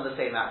are one and the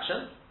same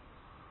action.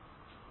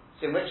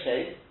 So in which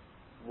case,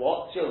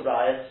 what's your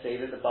riot to say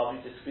that the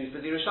Bavli disagrees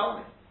with the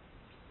Yerushalmi?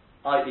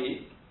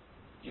 I.e.,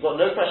 you've got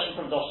no question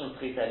from Dosh and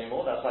Chita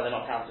anymore, that's why they're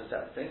not counted as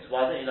separate things.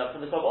 Why don't you learn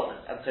from the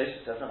Korbanos? And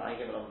Tosfos says, I ain't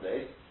giving on the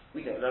days,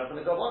 we don't learn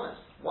from the Korbanos.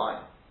 Why?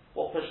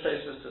 What pushed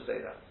Tosfos to say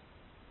that?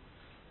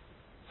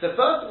 So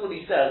first of all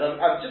he says,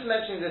 I'm just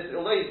mentioning this,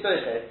 although he's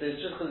Tosfos, it's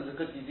just because it's a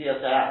good idea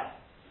to have.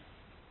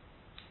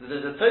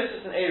 There's a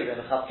Tosfos in Eruvin,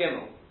 a Chaf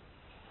Gimel,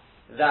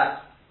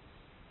 that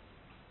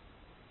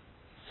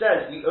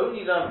says we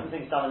only learn from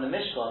things done in the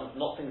Mishkan,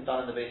 not things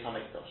done in the Beis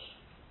HaMikdash.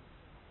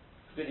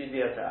 It's a good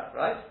idea to have,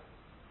 right?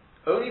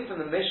 Only from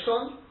the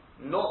Mishkan,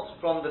 not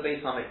from the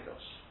Beis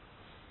HaMikdash.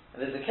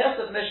 And there's a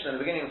Kesef Mishnah in the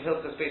beginning of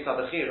Hilchos Beis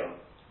HaBechira,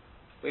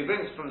 where he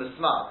brings from the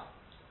Smag,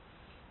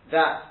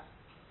 that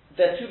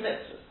there are two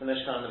mitzvahs, the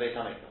Mishkan and the Beis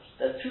HaMikdash.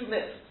 There are two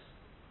mitzvahs.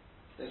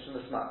 Things from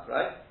the Smag,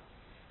 right?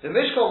 The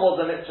Mishkan was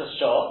a mitzvah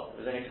shah, it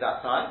was only for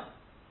that time,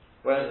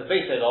 whereas the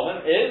Beis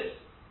Elohim is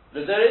the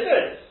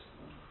Zerederis.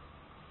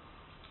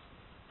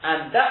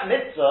 And that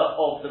mitzvah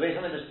of the Beis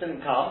HaMikdash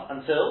didn't come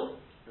until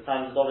the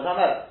time of David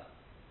HaMelech.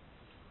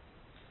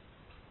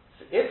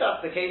 So if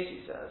that's the case, he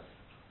says,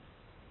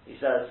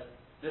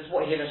 this is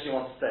what he initially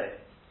wants to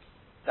say.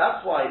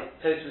 That's why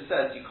Tosfos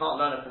says you can't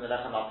learn it from the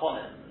Lechem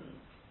HaPonim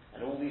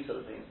and all these sort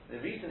of things.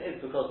 The reason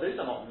is because those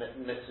are not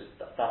mitzvahs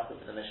that's for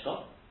the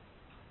Mishkan.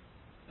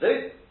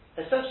 Those,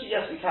 essentially,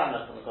 yes, we can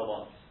learn from the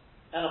Korbanos.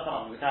 And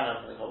we can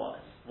learn from the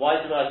Korbanos. Why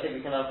do I say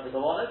we can learn from the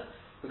Korbanos?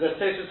 Because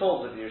Tosfos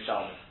holds with the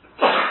Yerushalmi.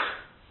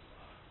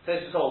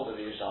 Tosfos holds with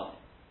the Yerushalmi.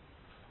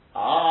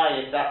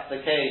 If that's the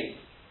case,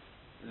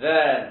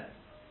 then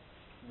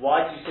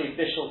why do you say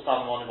Bishul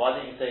Salmon? Why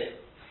don't you say,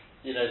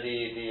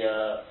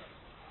 the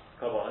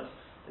Korbanos?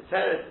 The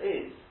teretz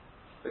is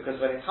because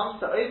when it comes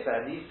to Ofer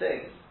and these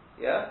things,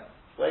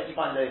 where do you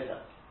find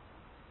Ofer?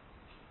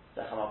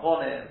 Lechem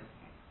HaPonim,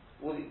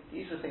 all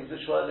these are things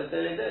which were the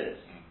Derederis.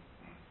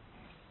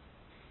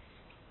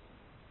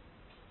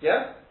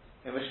 Yeah?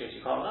 In which case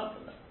you can't learn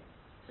from them.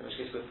 In which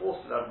case we're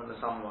forced to learn from the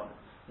summer one.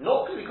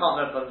 Not because we can't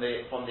learn from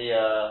the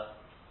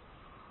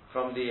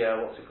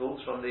what's it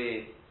called? From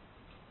the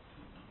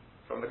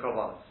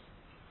Korbanos.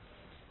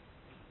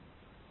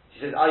 He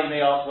says, you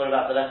may ask, what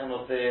about the lechem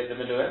of the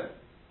Meduim?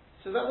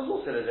 So that was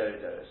also the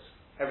Doris.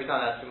 Every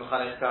time they had to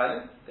Mechanech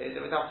Kahanim, they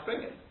would have to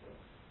bring it.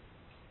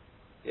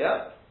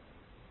 Yeah?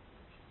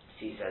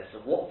 So he says,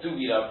 so what do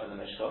we learn from the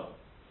Mishkan?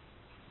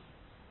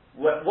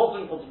 What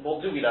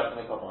do we learn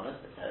from the Korbanos?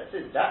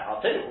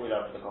 I'll tell you what we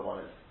learn from the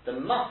Korbanos. The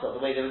muscle,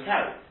 the way they were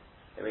carried.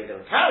 The way they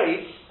were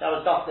carried, that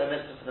was Dafka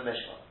Mitzvah for the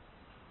Mishkan.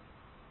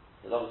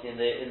 Because obviously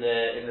in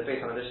the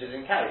Beit HaMikdash they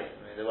didn't carry it.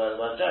 They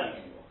weren't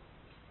journeying anymore.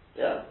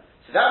 Yeah?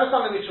 So that was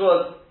something which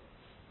was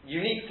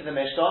unique to the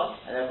Mishkan,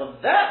 and therefore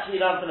that we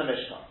learn from the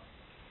Mishkan.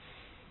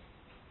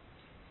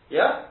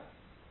 Yeah?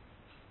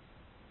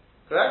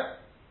 Correct?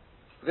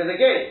 Because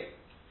again,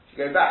 if you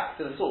go back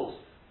to the source,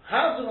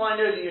 how do I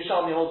know that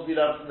Yerushalmi holds we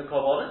learn from the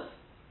Korbanos?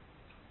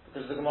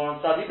 Because the Gemara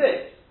on Sadi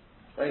Beit.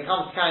 When it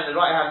comes to carrying the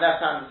right hand,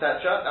 left hand,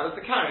 etc., that was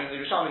the carrying. The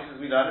Yerushalmi says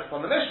we learn it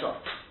from the Mishkan.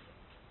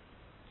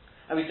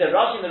 And we said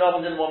Rashi and the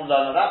Rabban didn't want to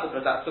learn on that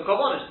because that's the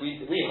Korbanos. We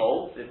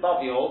hold, the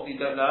Babi holds, we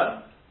don't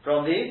learn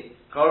from the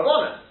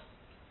Korbanos.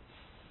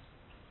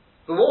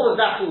 But what was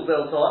that all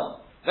built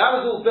on?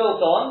 That was all built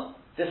on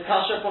this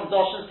kasha from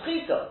Dosh and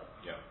Schita.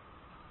 Yeah.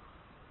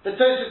 The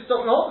Tosfos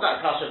doesn't hold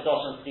that kasha of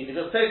Dosh and Schita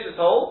because Tosfos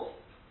holds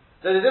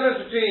that the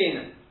difference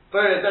between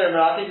Bori and Bori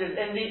Maratis is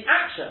in the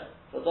action.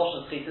 But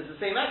Dosh and Schita is the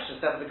same action,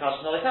 except for the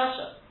kasha, not a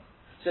kasha.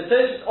 So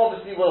Tosfos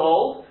obviously will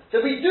hold that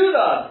we do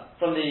learn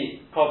from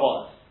the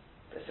Korbanos.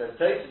 It says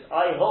Tosfos,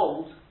 I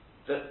hold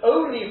that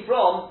only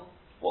from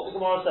what the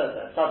Gemara says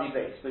there, Sadi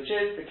Beit, which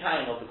is the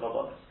carrying of the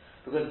Korbanos.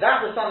 Because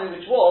that was something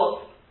which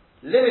was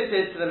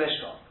limited to the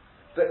Mishkan.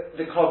 But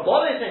the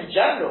Korbanos in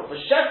general,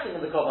 the shefting of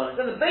the Korbanos,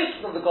 and the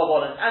baking of the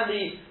Korbanos, and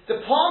the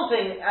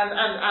planting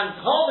and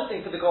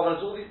harvesting for the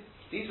Korbanos, all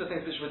these were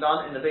things which were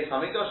done in the Beit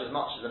HaMikdash as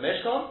much as the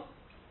Mishkan,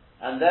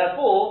 and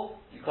therefore,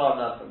 you can't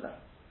learn from them.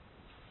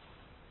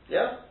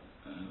 Yeah?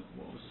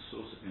 What was the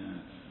source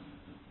again?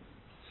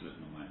 Slipped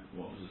my mind.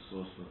 What was the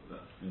source for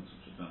that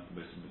instance of that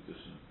Beit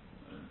HaMikdash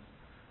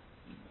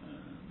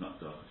not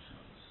Dark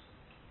Shabbos?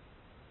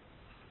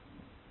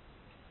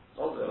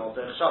 Not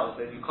Dark Shabbos,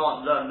 but you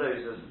can't learn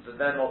those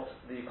they're not.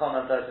 You can't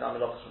learn those in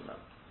Amilachos from them.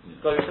 Yeah.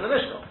 Going from the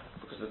Mishkan,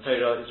 because the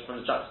Torah is from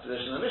the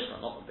juxtaposition of the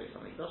Mishkan, not from Beit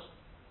HaMikdash.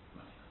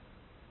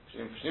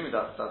 Presumably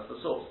that's the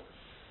source.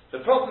 The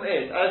problem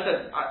is, as I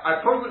said,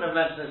 I probably wouldn't have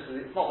mentioned this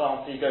because it's not the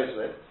answer he goes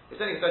with.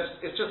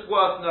 It's just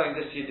worth knowing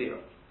this Yediyah.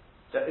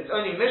 That it's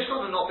only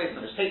Mishkan and not Beit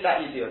HaMikdash. Take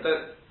that Yediyah.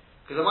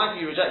 Because I might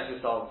be rejecting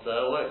this answer,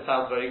 although it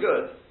sounds very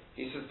good.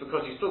 He says,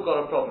 because you've still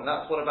got a problem.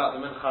 That's what about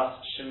the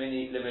Minchas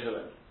Shemini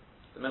Lemiluim.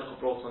 The Mincha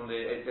brought on the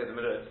 8th day of the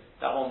Miluim.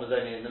 That one was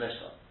only in the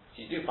Mishkan. So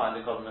you do find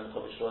the Kol Mincha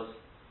which was,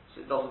 so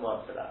it doesn't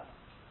work for that.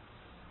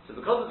 So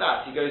because of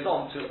that, he goes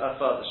on to a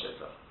further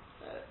shitta,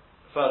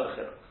 further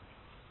chiluk.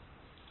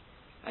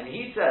 And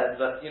he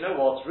says that, you know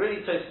what,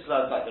 really Tosfos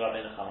learns like the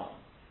Rabbeinu Hanan.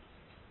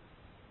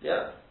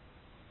 Yeah?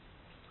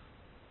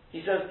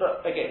 He says,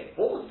 but again,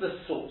 what was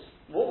the source?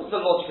 What was the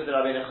logic of the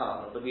Rabbeinu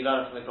Hanan that we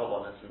learned from the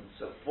Korbanos? And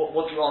so,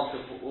 what do you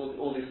answer for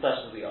all these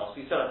questions we ask?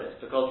 He said this,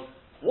 because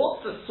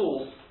what's the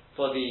source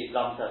for the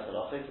Lam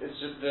Tesselach? It's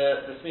just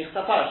the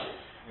Smichta Parashas.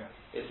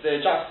 Yeah. It's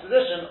the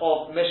juxtaposition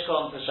of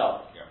Mishkan to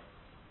Shabbos. Yeah.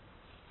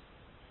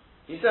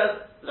 He says,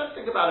 let's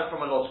think about it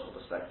from a logical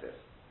perspective.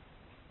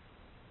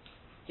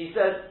 He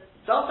says,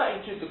 does that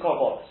include the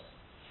Korbanos?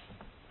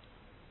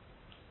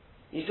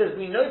 He says,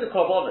 we know the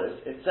Korbanos,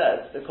 it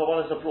says, the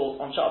Korbanos are brought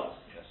on Shabbos.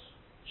 Yes.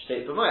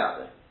 Shteit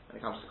b'moyad. When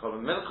it comes to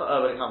Korban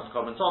Mincha, when it comes to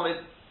Korban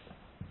Tomid.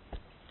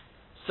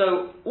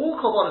 So, all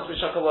Korbanos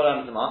which are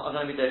Korban Zaman are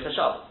going to be Derech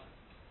Shabbos.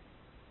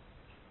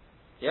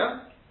 Yeah?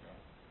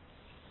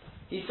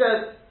 He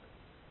says,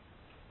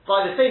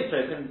 by the same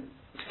token,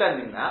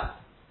 extending that,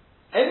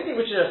 anything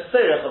which is a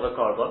Serech of a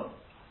Korban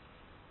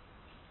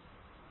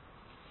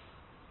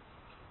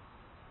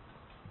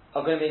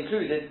are going to be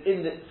included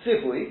in the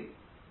Tzivui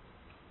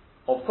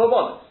of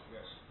Korbanos.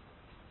 Yes.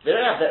 They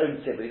don't have their own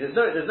Tzivui. There's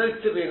no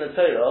Tzivui in the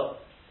Torah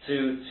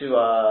to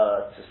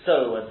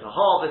sow and to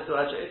harvest, or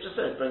it just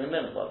says bring a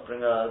mincha,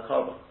 bring a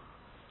korban.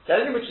 So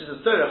anything which is a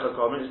Serech of a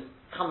Korban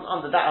comes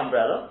under that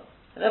umbrella,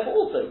 and therefore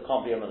also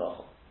can't be a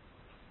Malacha.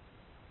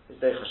 It's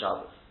Derech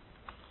Shabbos.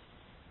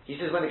 He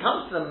says when it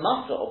comes to the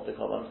Masa of the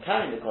Korbanos,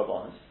 carrying the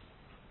Korbanos,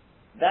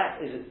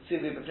 that is a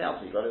Tzivui b'Pnei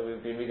Alma.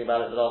 We've been reading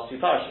about it the last two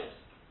parashas.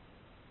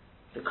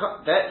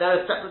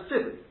 They're a separate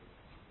tzivui.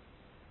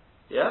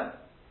 Yeah?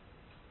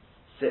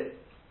 So,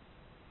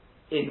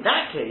 in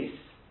that case,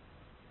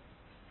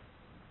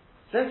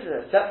 since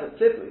it's a separate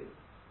tzivui,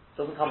 it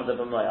doesn't come under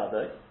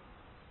b'moyadei.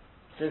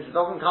 Since it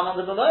doesn't come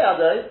under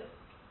b'moyadei,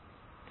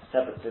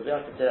 separate tzivui,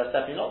 I can say that's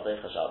definitely not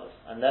Derech Shabbos.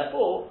 And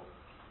therefore,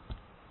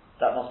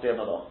 that must be a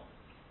malach.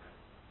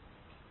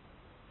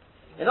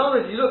 In other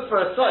words, you look for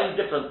a slightly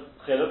different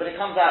chiluk, but it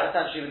comes out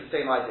essentially with the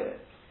same idea.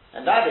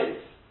 And that is,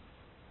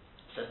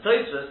 says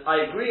Tosfos,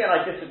 I agree and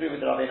I disagree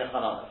with the Rabbeinu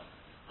Hanan.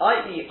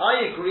 I.e.,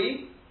 I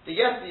agree that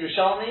yes, the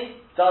Yerushalmi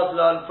does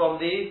learn from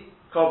the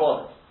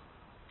Korbanos.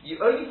 You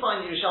only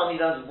find the Yerushalmi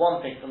learns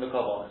one thing from the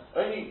Korbanos.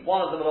 Only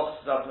one of the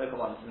malachos does from the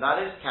Korbanos, and that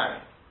is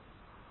carrying.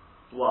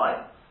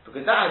 Why?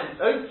 Because that has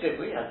its own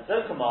tzibui, has its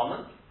own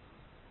commandment.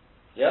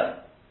 Yeah?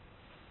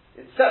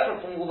 It's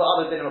separate from all the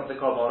other dinner of the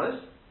Korbanos,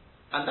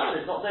 and that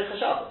is not Zeicha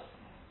Shabbos.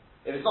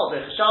 If it's not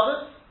Zeicha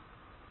Shabbos,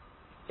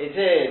 it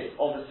is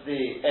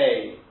obviously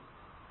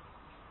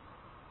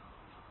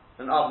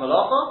an Av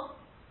Malacha,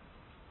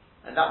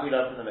 and that we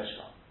learn from the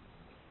Mishnah.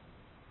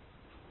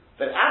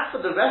 But as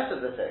for the rest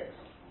of the things,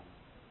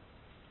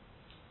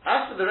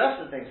 how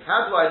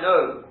do I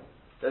know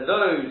that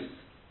those?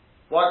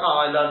 Why can't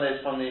I learn those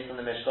from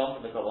the Mishkan,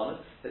 from the Korbanos?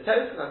 The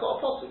Torah says I've got a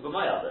pasuk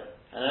b'mayade,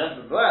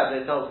 and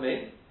b'mayade tells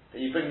me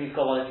that you bring these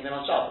Korbanos again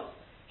on Shabbos.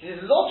 He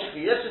says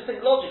logically, let's just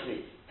think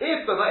logically.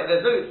 If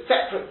there's no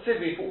separate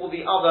tzibui for all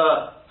the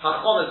other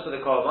hachonas for the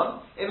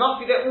Korban, it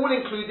must be they're all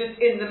included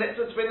in the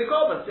mitzvah to bring the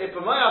Korban. So if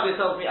b'mayade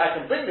tells me I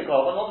can bring the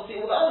Korban,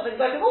 obviously all the other things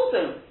I can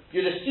also.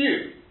 You'd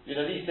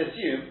at least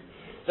assume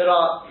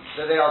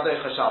that they are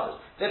Zeicha Shabbos.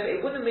 Therefore,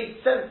 it wouldn't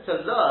make sense to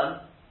learn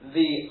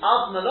the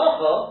Av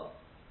Melacha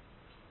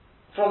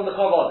from the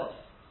Korbanos.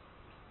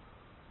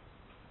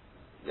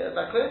 Yeah, is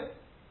that clear?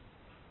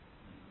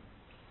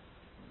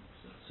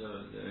 So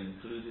they're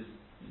included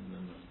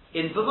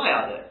in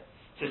B'mayadeh.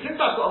 So since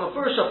I've got a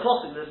Mefurish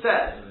apostle that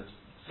says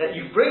that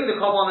you bring the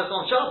Korbanos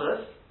on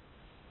Shabbos,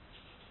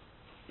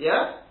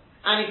 yeah,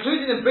 and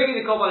included in bringing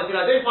the Korbanos,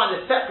 I don't find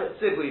a separate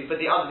tzibui for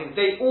the other things.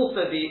 They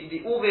also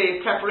all the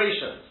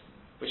preparations,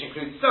 which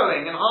include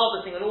sowing and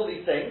harvesting and all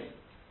these things.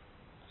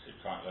 So you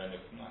can't learn it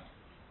from that.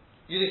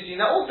 You'd assume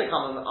that also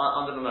comes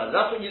under the murder.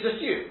 That's what you'd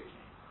assume.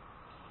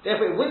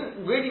 Therefore, it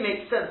wouldn't really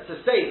make sense to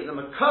say that the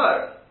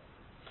makar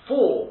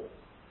for,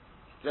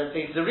 let's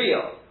say,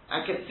 Zeriah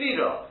and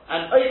Ketzira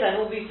and Oita and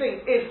all these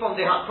things is from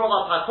the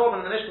Hakrovat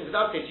HaKorban and the Mishkan, because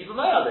that would take you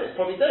from Mayada. It's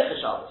probably Zeicha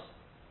Shabbos.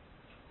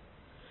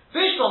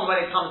 Bishlam,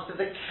 when it comes to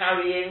the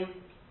carrying,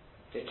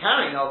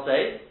 I'll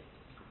say,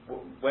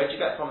 where'd you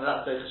get from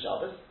that Zeicha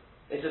Shabbos?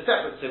 It's a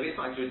separate tzibui, it's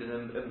not included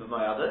in the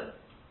Mayada.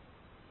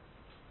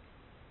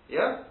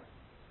 Yeah?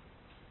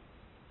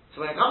 So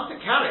when it comes to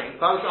carrying,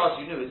 if I was to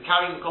ask you, is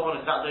carrying the Korban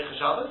is that Zeicha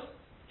Shabbos?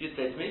 You'd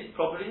say to me,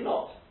 probably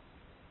not.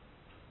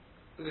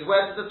 Because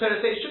where does the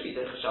Torah say it should be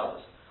Zeicha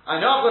Shabbos?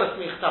 I know I've got a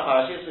Smichta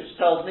Parashis which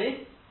tells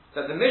me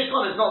that the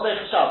Mishkan is not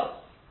Zeicha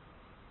Shabbos.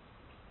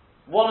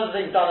 One of the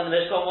things done in the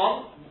Mishkan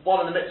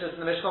one of the mitzvahs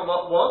in the Mishkan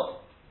was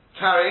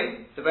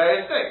carrying the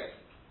various things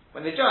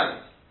when they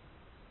journeyed.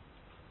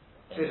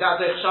 So is that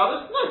Zeicha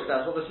Shabbos? No,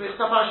 that's what the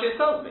Smichta Parashis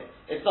tells me.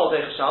 It's not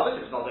Zeicha Shabbos,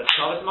 if it's not Zeicha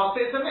Shabbos, it must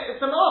be it's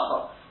a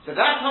Malacha. So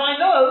that's how I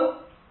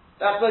know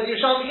that's where the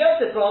Yerushalmi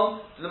gets it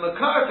from. So the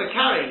makar for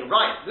carrying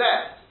right,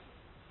 left,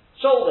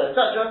 shoulder,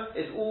 etc.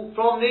 is all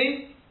from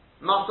the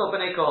Masel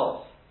B'nai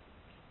Kahos.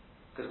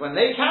 Because when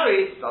they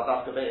carried, he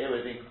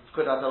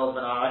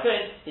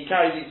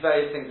carried these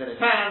various things in his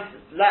hands,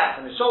 his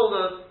lap and his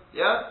shoulders,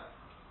 yeah?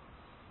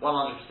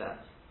 100%.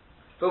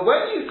 But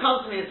when you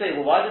come to me and say,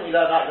 well, why didn't we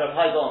learn that? Rav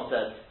Haidon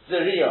said,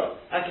 Zeriah,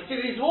 and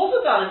consider these were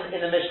also done in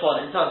the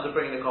Mishkan in terms of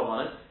bringing the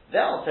Korbanos,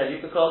 then I'll tell you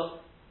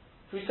because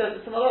who says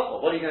it's a malacha?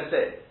 What are you going to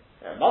say?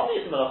 It must be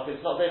it's a malacha,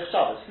 it's not Zeicha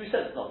Shabbos. Who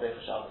says it's not Zeicha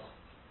Shabbos?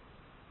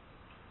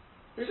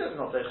 Who says it's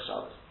not Zeicha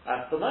Shabbos?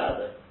 That's the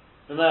Mayadeh.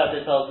 The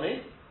Mayadeh tells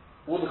me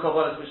all the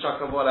Korbanos which are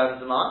Kabbalah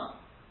and Zaman.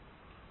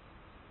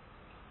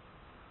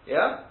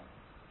 Yeah?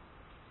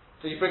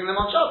 So you bring them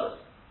on Shabbos.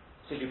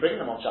 So if you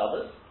bring them on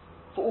Shabbos,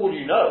 for all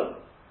you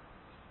know,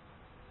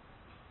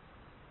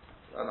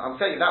 and I'm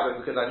saying it that way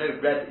because I know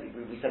readily,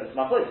 we said it's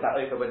Machloek about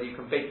Ofer, whether you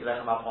can bake the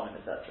Lechem upon him,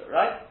 etc.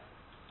 Right?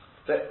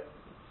 But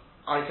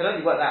I can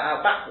only work that out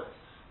backwards,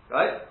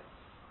 right?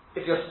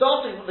 If you're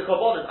starting from the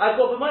Korbanos, I've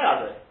got the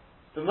Mayadeh.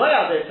 The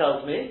Mayadeh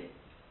tells me,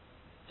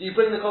 do you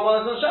bring the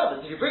Korbanos on Shabbos?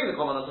 If you bring the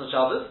Korbanos on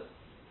Shabbos,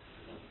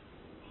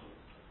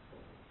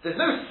 there's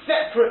no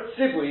separate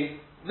tzibui,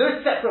 no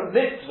separate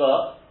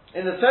mitzvah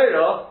in the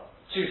Torah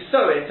to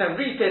sow it and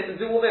reap it and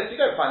do all this. You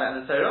don't find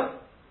that in the Torah.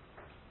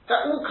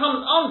 That all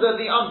comes under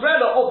the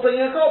umbrella of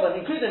bringing a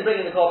Korban, including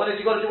bringing the Korban, if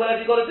you've got to do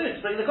whatever you've got to do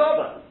to bring the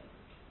Korban.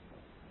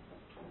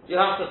 You'll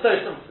have to sow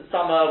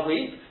some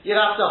wheat, you'll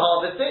have to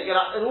harvest it,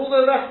 and all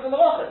the rest of the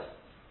malachas.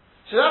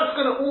 So that's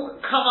going to all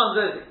come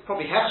under,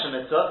 probably Hechsher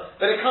mitzvah,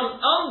 but it comes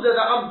under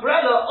the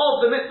umbrella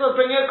of the mitzvah of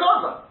bringing a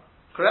korban.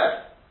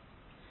 Correct?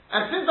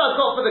 And since I've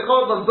got for the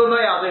korban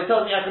b'mayad, they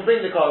told me I can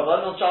bring the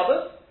korban on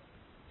Shabbos,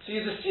 so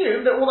you'd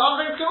assume that all the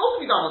other things can also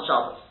be done on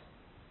Shabbos.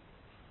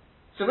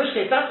 So in which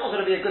case, that's not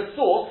going to be a good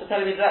source for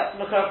telling me that's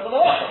makar for the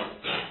malacha.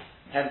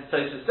 Hence,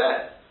 Tosfos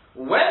says,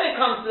 when it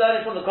comes to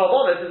learning from the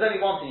Korbanos, there's only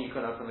one thing you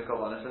can learn from the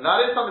Korbanos, and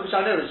that is something which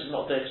I know which is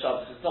not Zeicha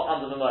Shabbos, it's not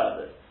under the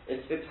Mayadeh.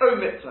 It's its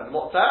own mitzvah, and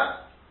what's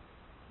that?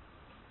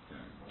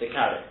 The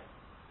carry.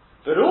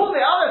 But all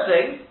the other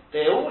things,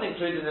 they're all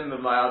included in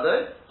the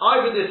Mayadeh.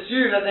 I would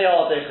assume that they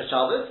are Zeicha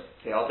Shabbos.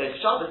 If they are Zeicha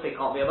Shabbos, they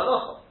can't be a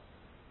Malacha.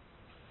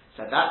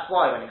 So that's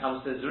why when it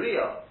comes to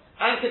Zeriah,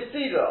 and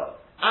Ketzira,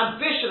 and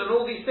Bishul, and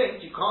all these things,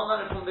 you can't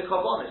learn it from the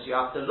Korbanos. You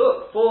have to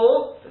look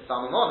for the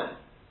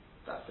Samamonim.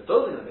 That's the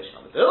building of the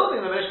Mishkan. The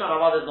building of the Mishkan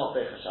Avad is not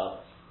Deicha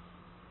Shabbos.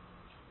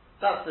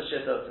 That's the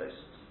shit of Tosfos.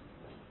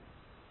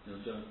 You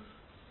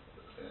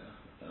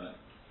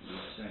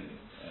were saying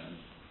it,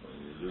 well,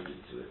 you alluded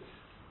to it.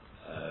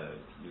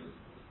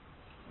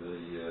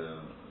 The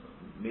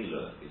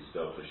Mila is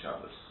spelled for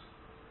Shabbos.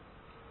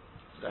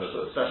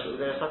 Especially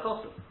the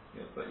Sakosim.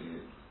 Yeah, but you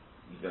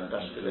don't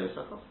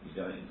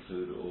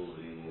include all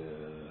the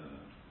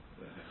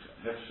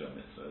Hefsha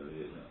mitzvah,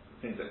 the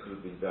things that could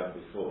have been done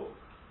before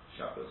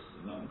Shabbos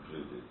are not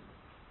included.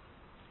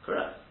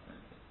 Correct.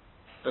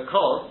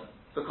 Because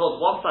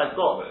once I've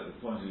got... But the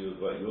point of view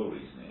about your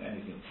reasoning,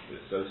 anything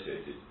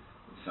associated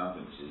with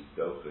something which is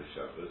Docha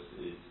Shabbos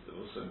is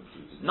also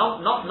included.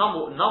 Number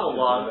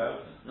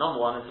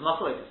one is the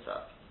Machlokes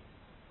stuff.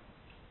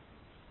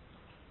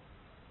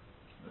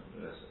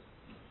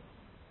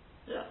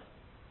 Yeah.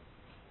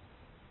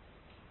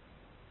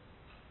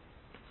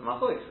 So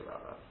Machlokes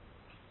about that.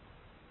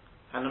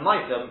 And the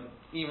Maitam,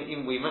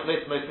 even we most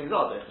things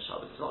are there for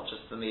Shabbos. It's not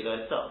just the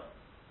Milah itself.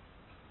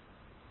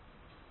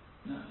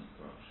 No, it's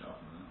brought Shabbos.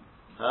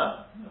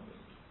 Huh? No,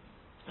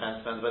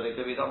 And depends whether it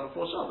could be done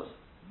before Shabbos.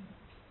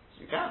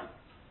 So you can.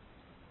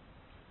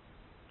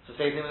 It's the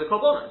same thing with the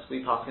Korbanos.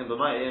 We pass in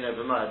B'maya,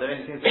 there are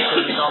any things that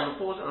could be done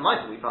before Shabbos. And the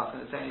Maitam, we pass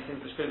in the same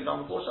things which could be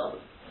done before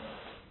Shabbos.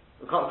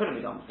 Couldn't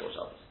be done before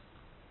Shabbos.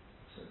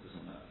 So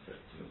doesn't that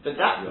affect you? But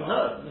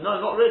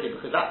no, not really,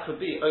 because that could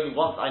be only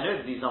once I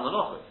know these are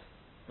malachos.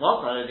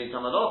 Once I know these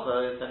are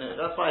malachos, then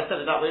that's why I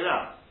said it that way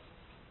around.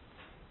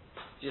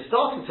 If you're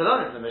starting to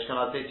learn it from the Mishkan,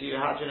 I'd say to you,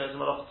 how do you know the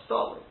malachos to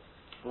start with?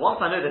 But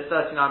once I know there's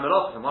 39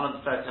 malachos, and one of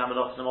the 39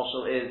 malachos in the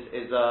Moshel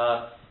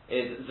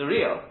is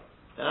Zuriya,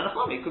 then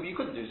you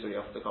couldn't do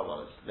Zuriya for the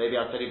Kabbalahs. Maybe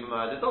I'd say Ibn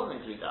it doesn't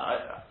include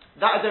that.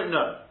 That I don't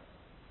know.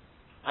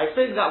 I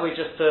explained that way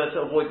just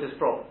to avoid this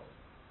problem.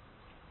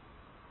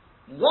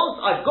 Once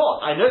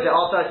I know there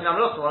are 39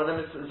 malachos, one of them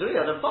is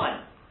Zuriya, then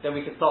fine. Then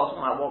we can start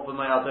talking about what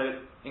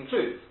B'mayado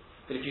includes.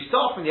 But if you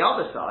start from the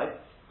other side,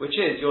 which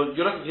is, you're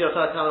looking for your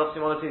 39 malachos,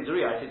 you want to see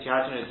Zuriya, I said to you,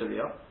 how do you know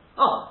Zuriya?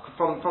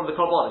 From the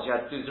Korbanos, you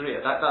had to do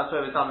Zuriya. That's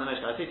where it was done in the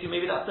Mishkan. I said to you,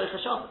 maybe that's Deicha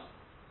Shabbos.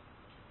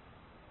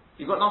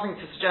 You've got nothing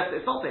to suggest that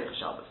it's not Deicha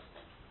Shabbos.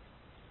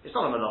 It's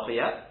not a Melacha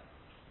yet.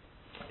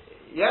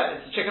 Yeah,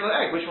 it's a chicken or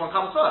egg, which one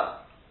comes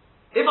first?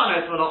 If I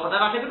know it's Melacha, then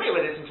I can debate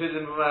whether it's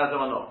included in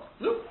B'mayado or not.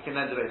 Look, you can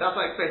then debate. That's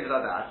why I explained it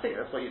like that. I think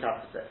that's what you'd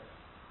have to say.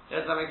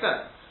 Yeah, does that make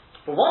sense?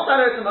 But once I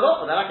know it's a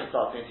Melacha, then I can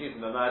start to use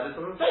B'mayado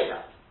and say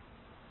that.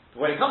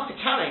 But when it comes to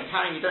carrying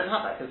you don't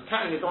have that, because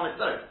carrying is on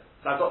its own.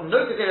 So I've got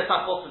no Gedera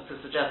Tachos to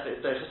suggest that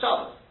it's Deicha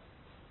Shabbos.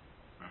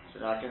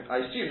 So I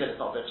assume that it's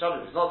not Deicha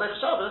Shabbos. If it's not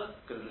Deicha Shabbos,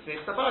 because of the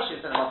Sniach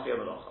Taparashis, then it must be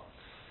a Melacha.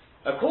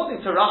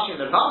 According to Rashi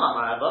and the Rambam,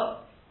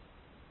 however,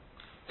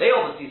 they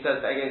obviously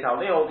said that they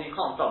hold you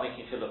can't start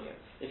making looking.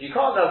 If you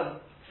can't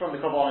learn from the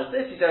Korbanos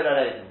this, you don't learn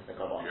anything from the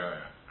Korbanos.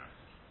 Yeah.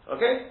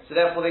 Okay? So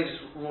therefore they just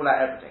rule out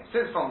everything.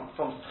 Since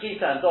from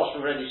Chita and Dosh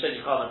we already showed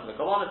you can't learn from the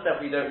Korbanos,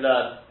 therefore you don't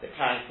learn the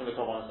carrying from the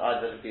Korbanos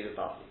either to be the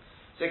party.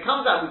 So it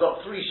comes out we've got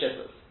three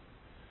shittas.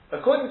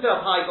 According to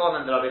Pai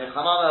Gon and the Rabbeinu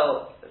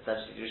Hananel,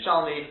 essentially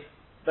Yerushalmi,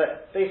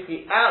 but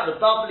basically out of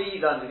the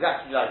Babli learns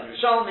exactly like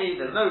Yerushalmi,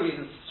 there's no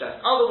reason to suggest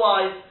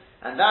otherwise,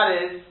 and that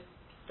is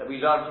that we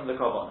learn from the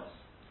Korbanos.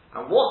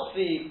 And why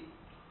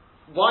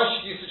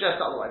should you suggest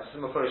otherwise? This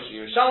is Mefurish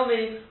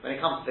Yerushalmi. When it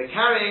comes to the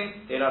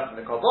carrying, they learn from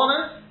the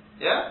Korbanos.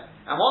 Yeah?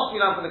 And once we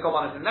learn from the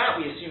Korbanos in that,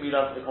 we assume we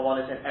learn from the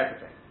Korbanos in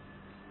everything.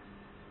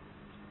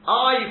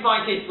 You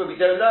find cases where we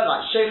don't learn,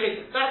 like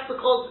Shechit, that's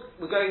because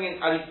we're going in,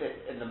 at least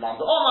in the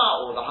Manda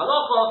Omar or the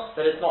Halacha,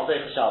 that it's not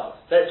Deicha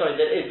Shabbos. That it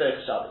is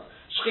Deicha Shabbos.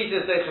 Shechit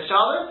is Deicha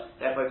Shabbos,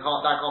 therefore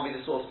that can't be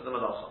the source for the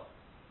Malacha.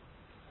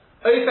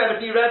 Ofer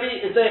B'di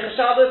Rebbe is Deicha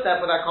Shabbos,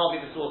 therefore that can't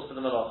be the source for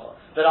the Malacha.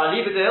 But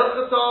Aliba de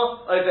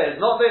Hilchasa, Ofer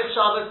is not Deicha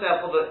Shabbos,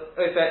 therefore the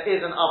Ofer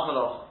is an Av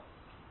Malacha.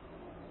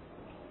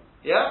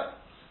 Yeah?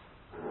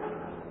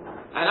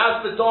 And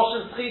as for Dosh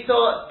and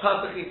Chita,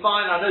 perfectly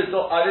fine. I know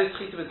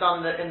Chita was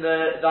done in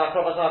the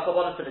Akrobas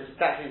HaKorbanos, but it's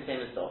exactly the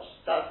same as Dosh.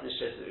 That's the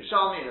Shita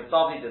Yerushalmi, and the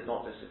Bavli does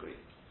not disagree.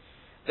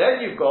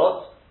 Then you've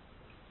got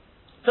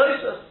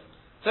Tosfos.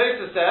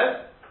 Tosfos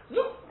says,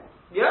 look,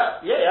 yeah,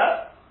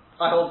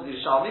 I hold the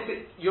Yerushalmi, but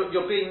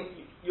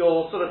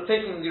you're sort of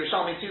taking the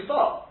Yerushalmi too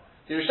far.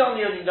 The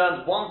Yerushalmi only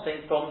learns one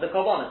thing from the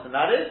Korbanos, and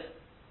that is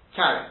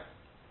carrying.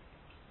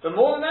 But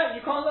more than that,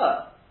 you can't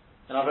learn.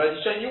 And I've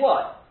already shown you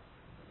why.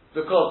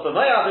 Because the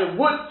Mayado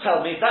would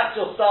tell me, that's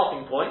your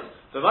starting point,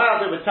 the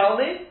Mayado would tell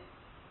me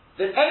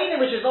that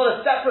anything which is not a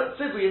separate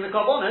tzivui in the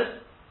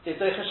Korbanos is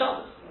Deicha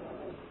Shabbos.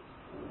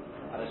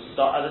 And as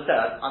I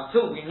said,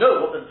 until we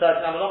know what the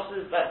 39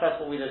 malachos is,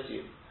 that's what we'd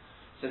assume.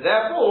 So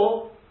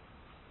therefore,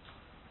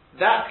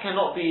 that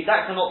cannot be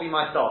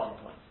my starting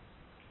point.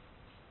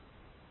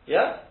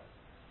 Yeah?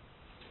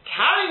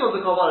 Carrying of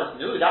the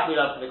Korbanos, no, that we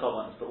learn from the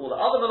Korbanos, but all the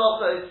other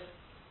malachos,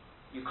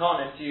 you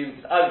can't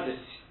assume,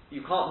 you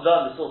can't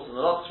learn the source of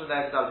the malachos from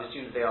there, because I would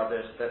assume that they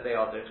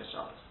are Deicha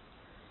Shabbos.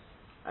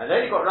 And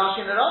then you've got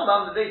Rashi and the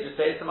Rambam that they just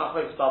say it's a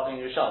machlokes Bavli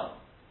and Yerushalmi.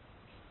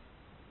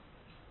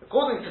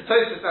 According to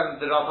Tosfos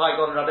and the Rav Hai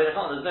God and Rabbeinu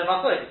Chana, there's no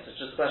machlokes.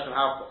 It's just a question of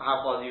how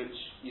far you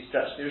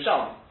stretch the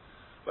Yerushalmi.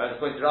 Whereas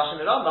according to Rashi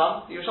and the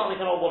Rambam, the Yerushalmi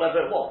can hold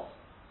whatever it wants.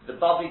 The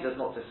Bavli does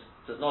not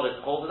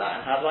hold with that.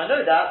 And how do I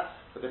know that?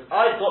 Because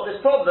I've got this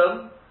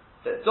problem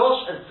that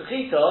Dosh and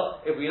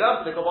Sechita, if we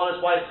learn from the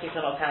Kabbalah, why is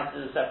Sechita not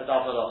counted as a separate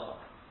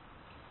Halacha?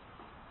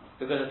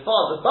 Because as far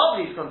as the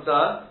Bavli is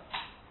concerned,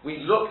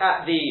 we look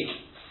at the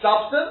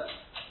substance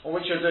on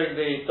which you're doing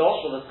the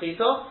dosh or the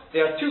schita.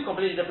 They are two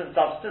completely different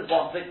substances,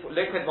 one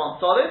liquid, one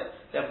solid.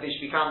 Therefore they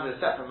should be counted as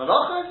separate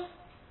malachas.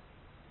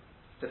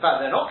 The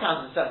fact they're not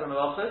counted as separate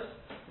malachas,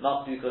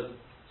 not because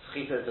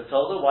schita is a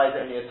tolda. Why is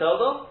it only a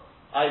tolda?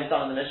 I've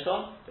done in the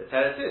Mishkan. The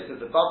teretz is because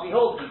the Bavli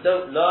holds we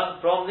don't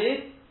learn from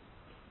the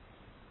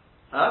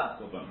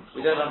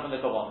we don't learn from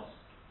the korbanos.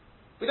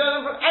 We don't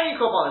learn from any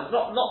korbanos,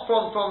 not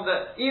from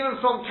the even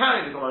from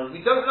carrying the korbanos. We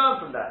don't learn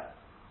from that.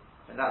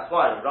 And that's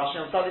why Rashi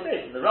and Sadi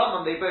Beis and the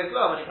Rambam, they both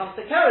learn when it comes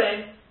to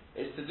carrying,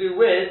 it's to do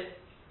with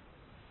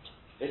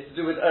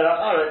Orach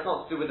Ara, it's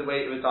not to do with the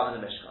way it was done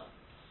in the Mishkan.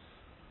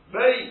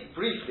 Very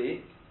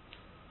briefly,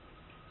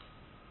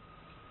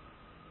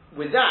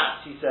 with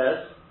that, he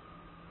says,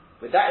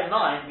 with that in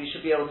mind, we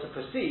should be able to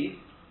proceed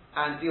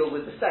and deal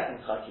with the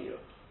second Chakira.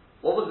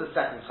 What was the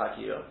second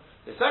Chakira?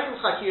 The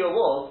second Chakira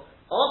was,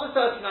 are the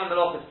 39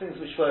 Melachos things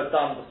which were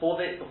done before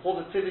the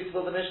tzivui to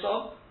build the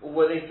Mishkan, or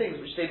were they things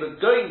which they were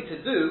going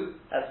to do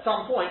at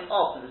some point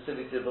after the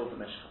tzivui to build the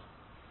Mishkan?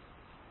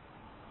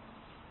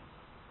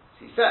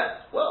 So he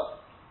says, well,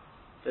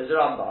 there's a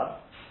Ramban.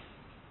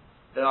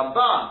 The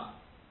Ramban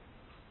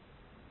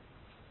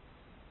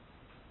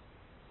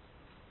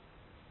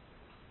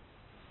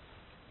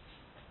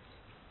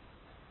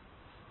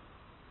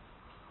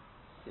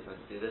see if I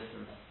can do this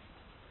in a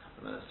couple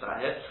of minutes right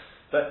here.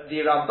 But the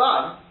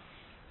Ramban,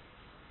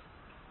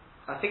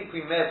 I think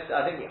we may have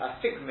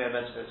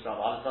mentioned this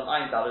Ramban. It's on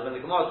Ayin Daled when the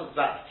Gemara talks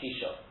about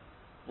Ketisha.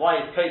 Why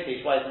is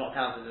Kotesh? Why is it not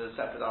counted as a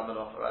separate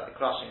Amalocha, right? The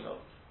crushing of.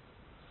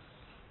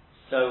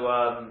 So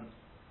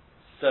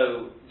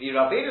the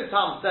Rabbeinu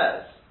Tam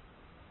says,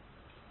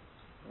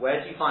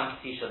 where do you find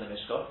Ketisha in the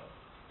Mishkan?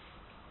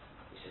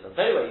 He says, I'll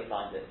tell you where you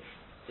find it.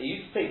 They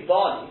used to take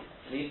barley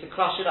and they used to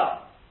crush it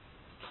up.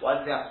 Why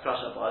did they have to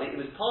crush up barley? It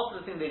was part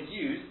of the thing they'd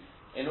used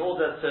in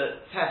order to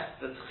test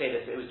the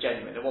tchelis. It was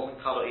genuine. It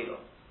wasn't kalo ilo.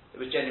 It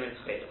was genuine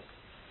tchelis.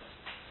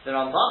 The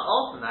Ramban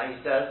asks that, he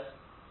says,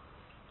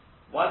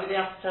 why do they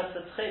have to test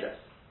the tchelis?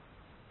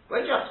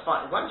 When do you have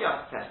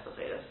to test the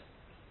tchelis?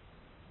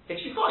 If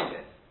you find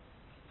it.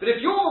 But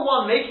if you're the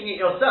one making it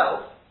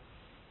yourself,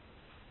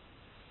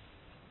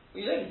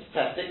 you don't need to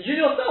test it. You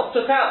yourself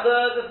took out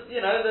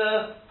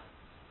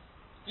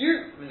you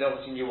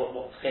obviously knew what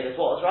tchelis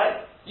was,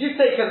 right? You've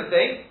taken the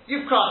thing,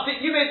 you've crushed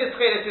it, you made the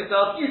tchelis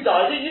yourself, you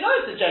dyed it, you know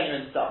it's the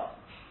genuine stuff.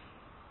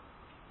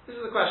 This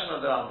is the question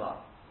of the Rambam.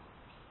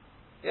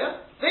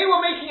 Yeah? They were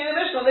making it in the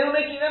Mishnah, they were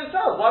making it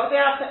themselves. Why would they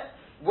have to?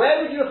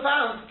 Where would you have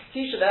found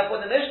Ketisha therefore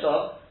in the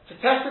Mishnah to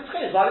test the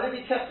tchelis? Why would they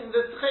be testing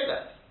the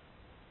tchelis?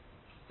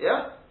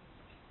 Yeah?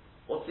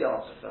 What's the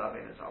answer for that?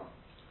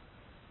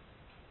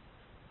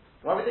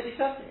 Why would they be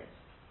testing it?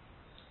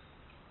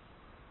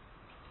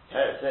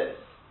 Here it is.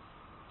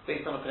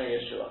 Based on a Pnei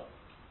Yeshua.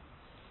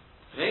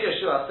 Pnei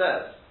Yeshua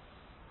says,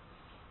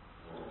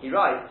 he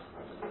writes,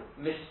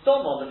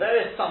 Mistomon, the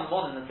various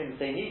Sammonim and things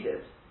they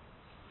needed,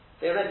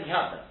 they already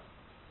had them.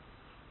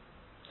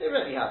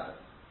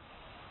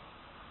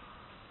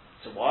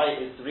 So why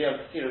is the real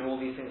Ketir and all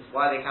these things,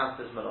 why are they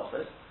counted as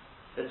Malachos?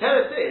 The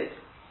teretz is,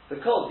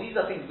 because these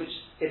are things which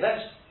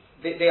eventually,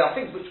 they are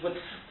things which would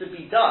have to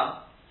be done.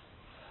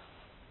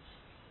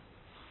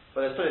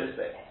 But let's put it this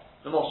way.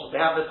 The Moshel, they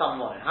have the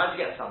Sammonim. How do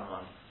you get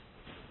Sammonim?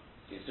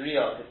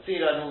 Yisrael,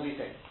 Ketzira, and all these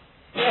things.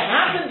 It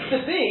happens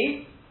to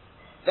be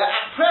that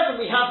at present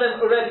we have them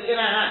already in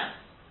our hands.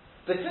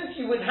 But since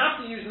you would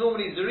have to use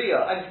normally Zuriya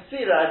and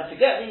Ketzira to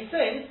get these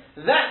things,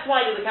 that's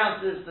why they were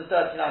counted as the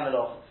 39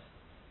 Melachos.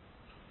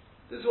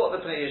 This is what the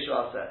Pnei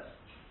Yeshua says.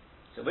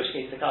 So in which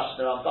case the Kasha of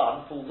the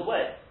Ramban falls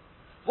away.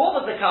 What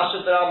was the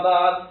Kasha of the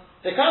Ramban?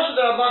 The Kasha of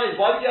the Ramban is,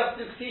 why would you have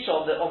to do Ketisha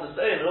on the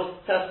stone and also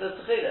test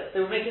the Tcheles? They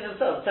were making it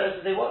themselves. Tell us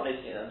that they weren't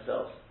making it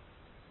themselves.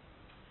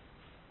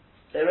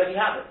 They already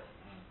have it.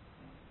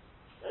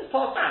 It's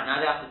passed down.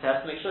 Now they have to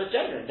test to make sure it's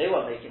genuine. They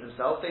weren't making it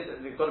themselves.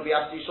 They've got to be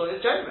absolutely sure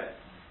it's genuine.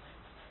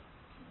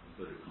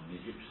 Got it from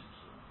the Egyptians.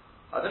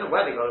 I don't know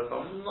where they got it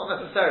from. Not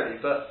necessarily,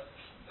 but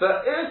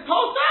it was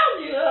passed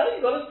down. You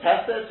got to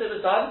test it till it's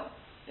done.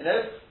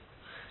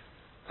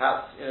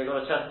 Perhaps you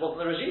got to test it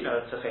wasn't the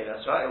Regina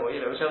Tcheles, right? Or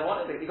whichever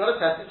one it is. You got to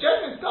test it's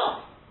genuine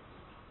stuff.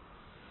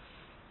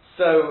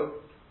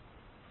 So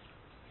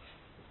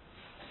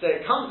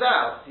it comes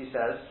out. He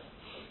says.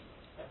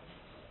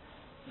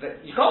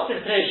 You can't say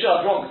the Pnei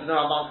Yeshua is wrong because of the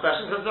Ramban's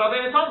question because the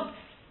Rabbeinu Tam.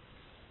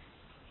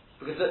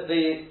 Because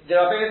the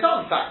Rabbeinu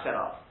Tam backed that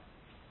up.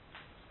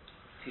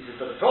 He says,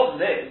 but the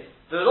problem is,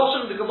 the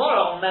Rosh and the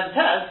Gemara on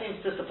Memtes seems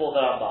to support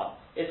the Ramban.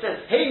 It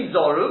says, Hein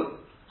Zoru,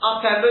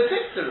 Atem Lo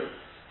Tikteru.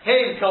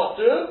 Hein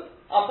Kotru,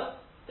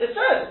 it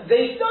says,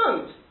 they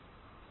don't.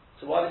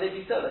 So why would they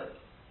be selling?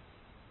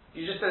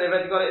 You just said they've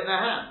already got it in their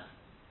hand.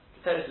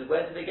 The Torah says,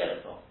 where did they get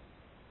it from?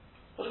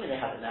 What do you mean they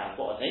had it in their hand?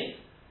 What, a me?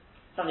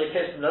 Somebody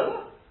appears from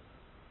nowhere?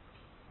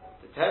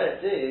 The Torah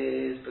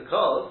is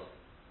because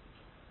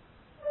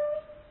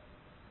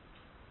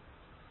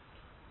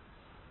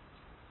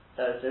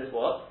Torah says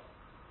what?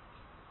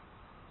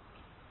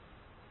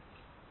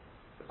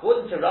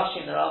 According to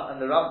Rashi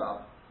and the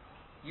Rambam,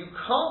 you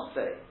can't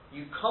say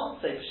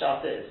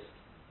Pshat is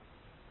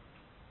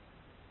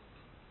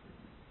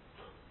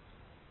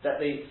that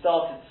they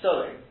started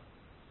sewing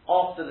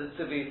after the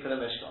Tzivi for the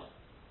Mishkan.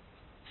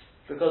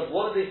 Because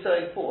what are they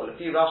sewing for?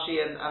 If you Rashi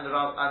and the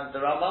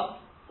Rambam,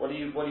 what are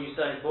you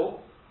sewing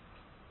for?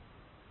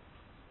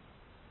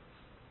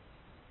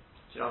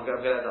 Do you know, I'm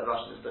going to end up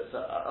rushing this, but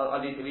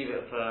I need to leave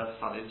it for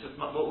Sunday. It's just,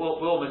 we're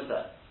almost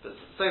there. But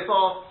so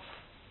far,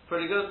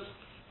 pretty good.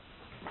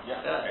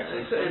 Yeah.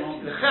 The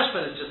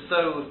Cheshbon is just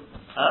so.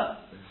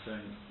 They're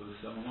saying for the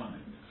summer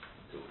morning.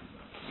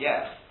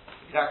 Yeah,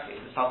 exactly.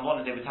 The summer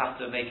morning they would have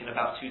to make in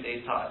about 2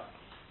 days' time.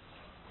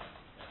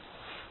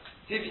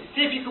 See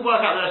if you can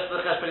work out the rest of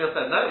the Cheshbon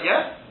yourself. No,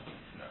 yeah.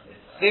 No.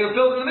 They were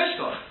building the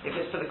Mishkan. If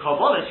it's for the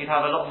Korbanos, you'd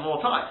have a lot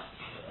more time.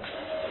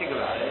 Think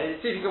about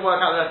it. See if you can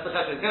work out the rest of the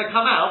Cheshbon. It's going to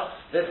come out.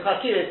 The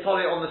Chakir is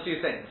totally on the two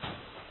things.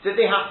 Did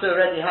they have to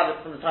already have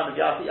it from the time of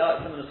Yaakov?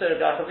 From the story of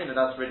Yaakov?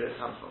 That's really where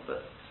it comes from.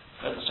 But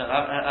have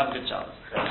a good chance.